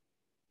for me?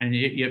 And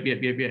yep.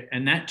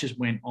 And that just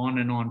went on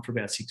and on for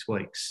about 6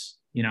 weeks.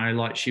 You know,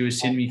 like she was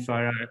sending me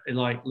photo,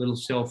 like little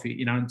selfie,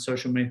 you know, on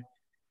social media.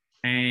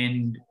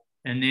 And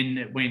then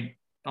it went,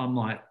 I'm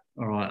like,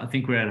 all right, I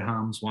think we're out of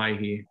harm's way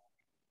here.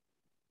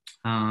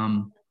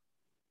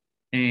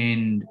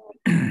 And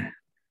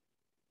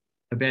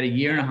about a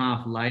year and a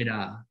half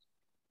later,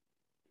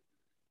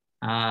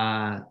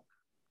 I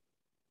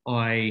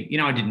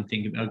didn't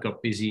think about it. I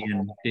got busy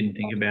and didn't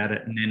think about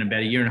it. And then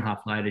about a year and a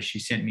half later, she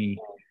sent me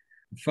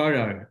a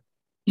photo.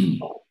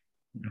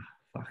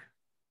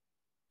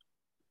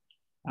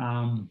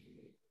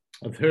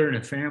 Of her and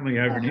her family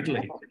over in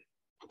Italy.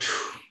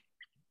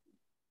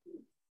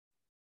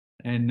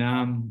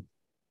 And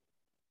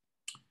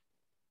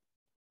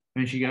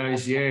And she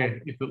goes, yeah,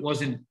 if it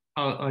wasn't,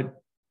 I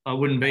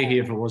wouldn't be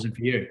here if it wasn't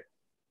for you.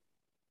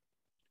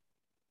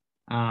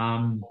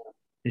 And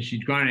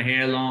she'd grown her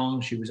hair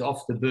long. She was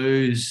off the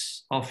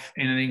booze, off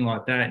anything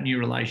like that, new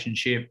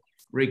relationship,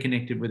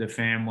 reconnected with her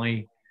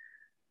family.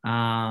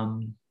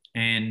 And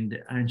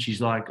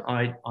she's like,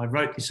 I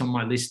wrote this on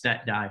my list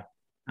that day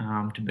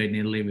to be in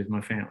Italy with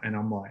my family. And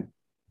I'm like,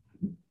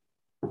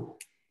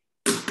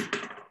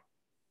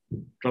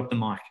 drop the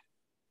mic.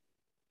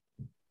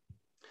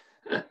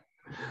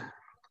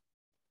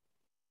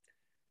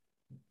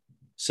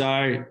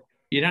 So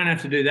you don't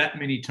have to do that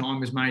many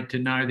times, mate, to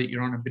know that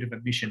you're on a bit of a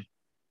mission.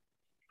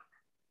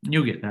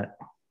 You'll get that.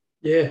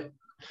 Yeah.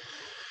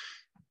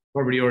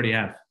 Probably already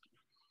have.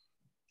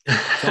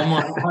 So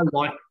I'm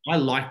like, I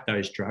like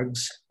those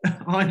drugs.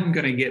 I'm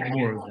going to get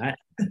more of that.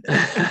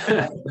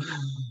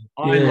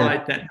 I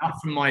like that,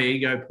 not from my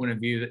ego point of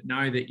view, that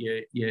know that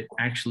you're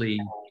actually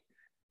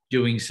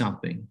doing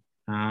something.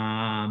 You're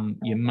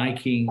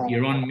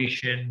on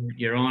mission.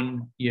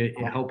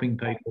 You're helping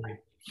people.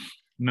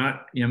 Might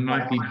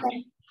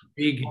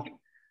be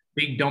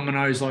big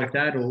dominoes like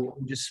that, or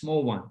just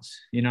small ones,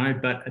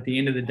 But at the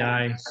end of the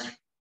day,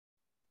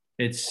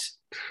 it's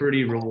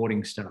pretty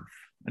rewarding stuff.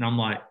 And I'm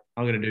like,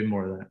 I've got to do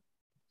more of that.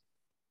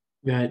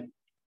 Right.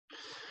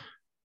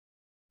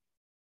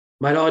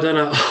 Mate, I don't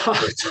know.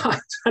 I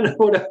don't know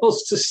what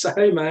else to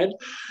say, mate.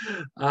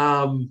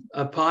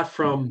 Apart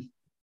from,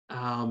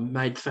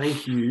 mate,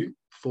 thank you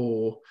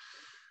for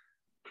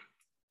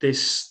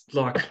this,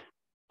 like,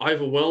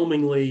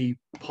 overwhelmingly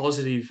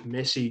positive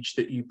message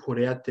that you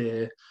put out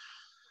there.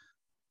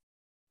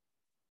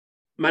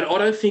 Mate, I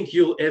don't think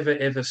you'll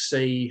ever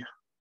see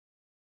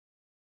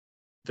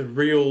the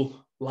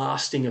real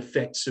lasting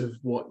effects of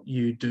what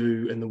you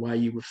do and the way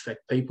you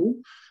affect people.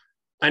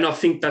 And I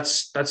think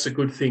that's a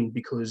good thing,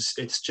 because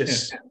it's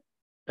just,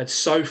 it's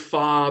so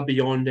far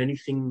beyond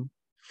anything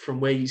from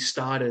where you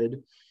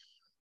started.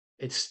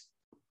 It's,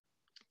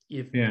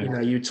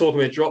 you're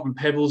talking about dropping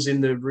pebbles in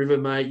the river,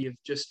 mate.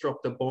 You've just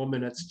dropped a bomb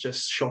and it's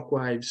just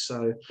shockwaves.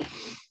 So,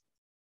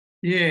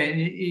 yeah, and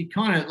you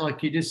kind of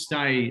like, you just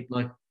stay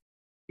like,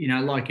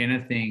 like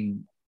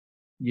anything,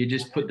 you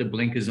just put the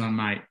blinkers on,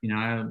 mate.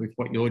 With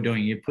what you're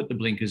doing, you put the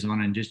blinkers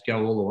on and just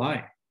go all the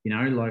way.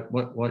 Like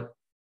what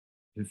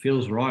if it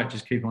feels right,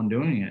 just keep on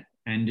doing it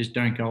and just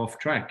don't go off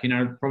track.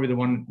 Probably the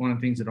one of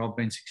the things that I've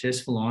been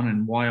successful on,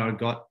 and why I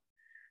got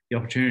the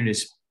opportunity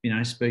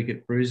to speak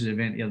at Bruce's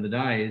event the other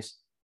day, is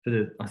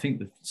for I think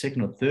the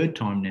second or third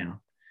time now,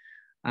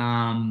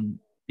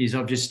 is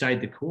I've just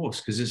stayed the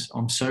course, because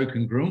I'm so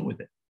congruent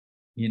with it,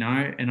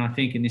 and I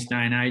think in this day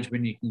and age,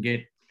 when you can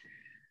get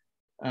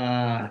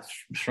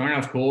thrown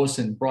off course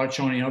and bright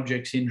shiny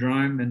object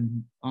syndrome,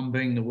 and I'm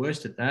being the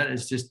worst at that,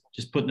 is just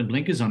putting the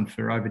blinkers on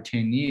for over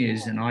 10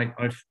 years, and I'm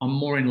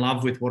more in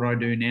love with what I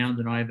do now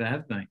than I ever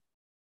have been.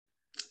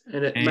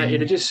 And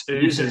it just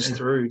oozes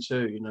through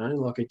too,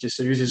 like it just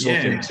oozes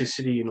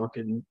authenticity,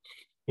 and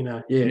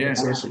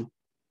it's awesome.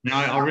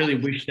 I really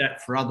wish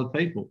that for other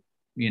people,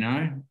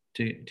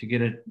 to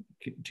get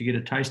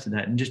a taste of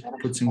that, and just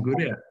put some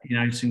good out,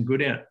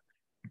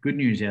 good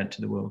news out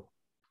to the world.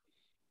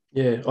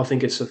 Yeah, I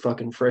think it's a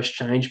fucking fresh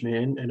change,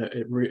 man, and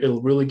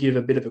it'll really give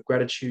a bit of a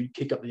gratitude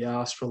kick up the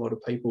arse for a lot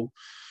of people.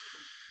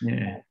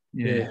 Yeah.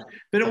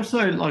 But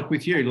also, like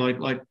with you,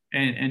 like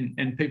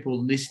and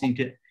people listening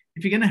to,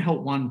 if you're going to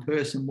help one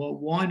person, well,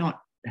 why not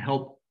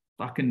help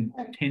fucking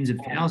tens of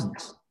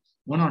thousands?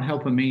 Why not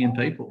help 1 million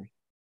people?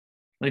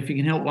 Like, if you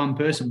can help one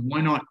person,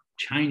 why not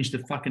change the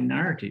fucking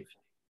narrative?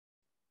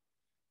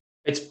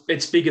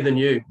 It's bigger than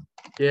you.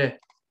 Yeah.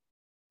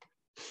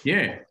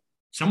 Yeah.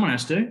 Someone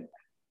has to.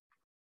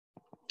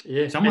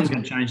 Yeah. Someone's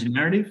going to change the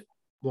narrative.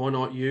 Why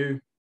not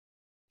you?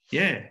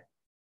 Yeah.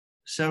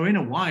 So in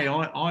a way,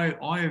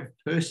 I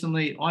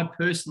personally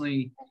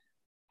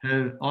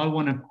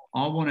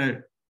want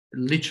to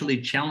literally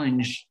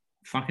challenge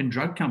fucking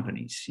drug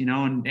companies, and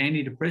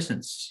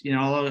antidepressants.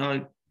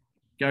 I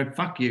go,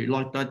 fuck you.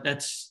 Like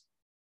that's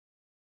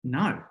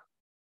no.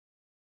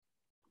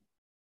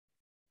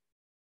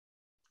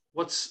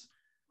 What's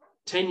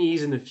 10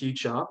 years in the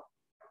future?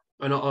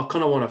 And I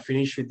kind of want to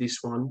finish with this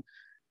one,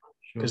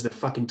 because the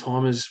fucking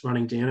timer's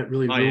running down. It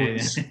really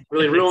ruins,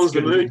 really ruins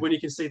the mood when you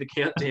can see the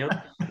countdown.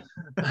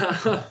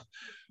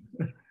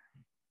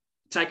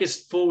 Take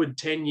us forward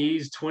 10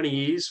 years, 20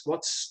 years.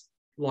 What's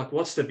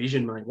the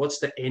vision, mate? What's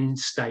the end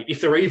state?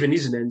 If there even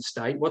is an end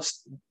state, what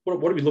are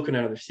we looking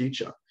at in the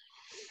future?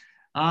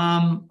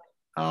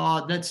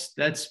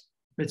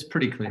 That's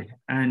pretty clear,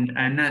 and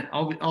that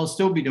I'll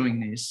still be doing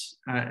this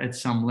at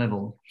some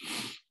level.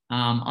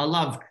 I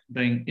love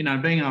being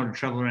able to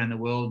travel around the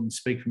world and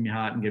speak from your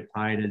heart and get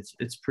paid.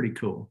 It's pretty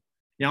cool.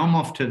 Yeah, I'm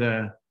off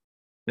to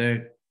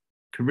the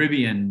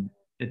Caribbean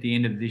at the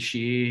end of this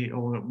year,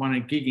 or one a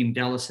gig in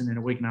Dallas, and then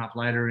a week and a half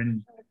later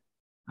in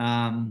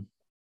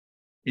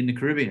the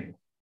Caribbean,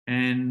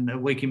 and a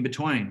week in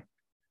between.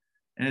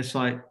 And it's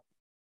like,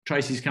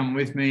 Tracy's coming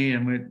with me,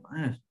 and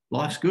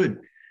life's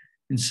good.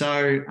 And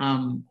so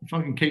if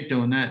I can keep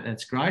doing that,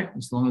 that's great.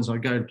 As long as I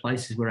go to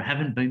places where I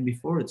haven't been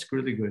before, it's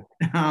really good.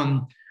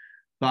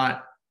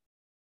 But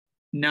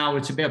no,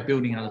 it's about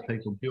building other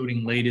people,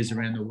 building leaders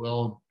around the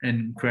world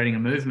and creating a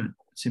movement.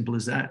 Simple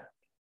as that.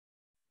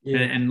 Yeah.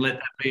 And let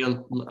that be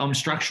I'm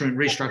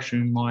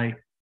restructuring my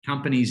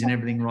companies and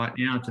everything right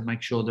now to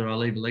make sure that I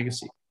leave a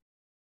legacy.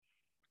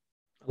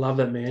 I love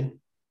that, man.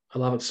 I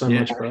love it so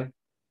much, bro.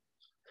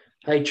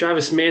 Hey,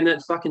 Travis, man,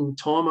 that fucking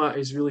timer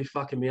is really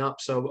fucking me up.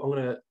 So I'm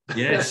gonna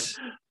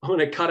I'm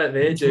gonna cut it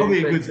there, it's dude.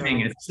 Probably a good thing.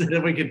 It's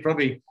that we could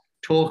probably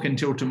talk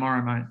until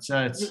tomorrow, mate.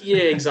 So it's yeah,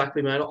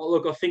 exactly, mate.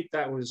 Look, I think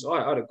that was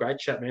I had a great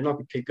chat, man. I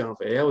could keep going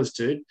for hours,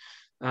 dude.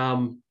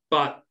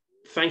 But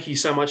thank you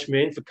so much,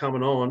 man, for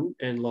coming on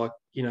and like,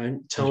 you know,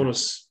 telling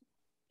us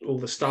all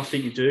the stuff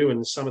that you do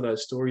and some of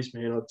those stories,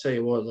 man. I'll tell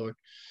you what, like,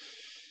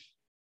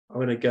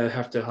 I'm gonna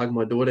have to hug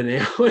my daughter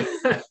now.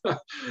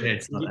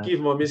 You give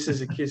my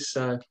missus a kiss.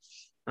 So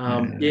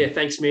yeah,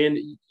 thanks, man.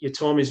 Your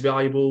time is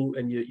valuable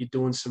and you're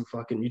doing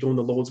you're doing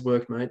the Lord's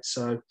work, mate.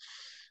 So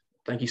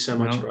thank you so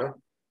much, bro.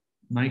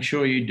 Make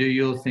sure you do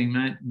your thing,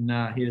 mate, and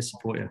here to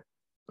support you.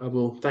 I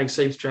will. Thanks,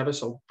 heaps,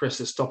 Travis. I'll press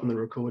the stop and the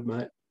record,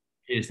 mate.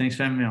 Cheers. Thanks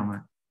for having me on,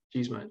 mate.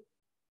 Cheers, mate.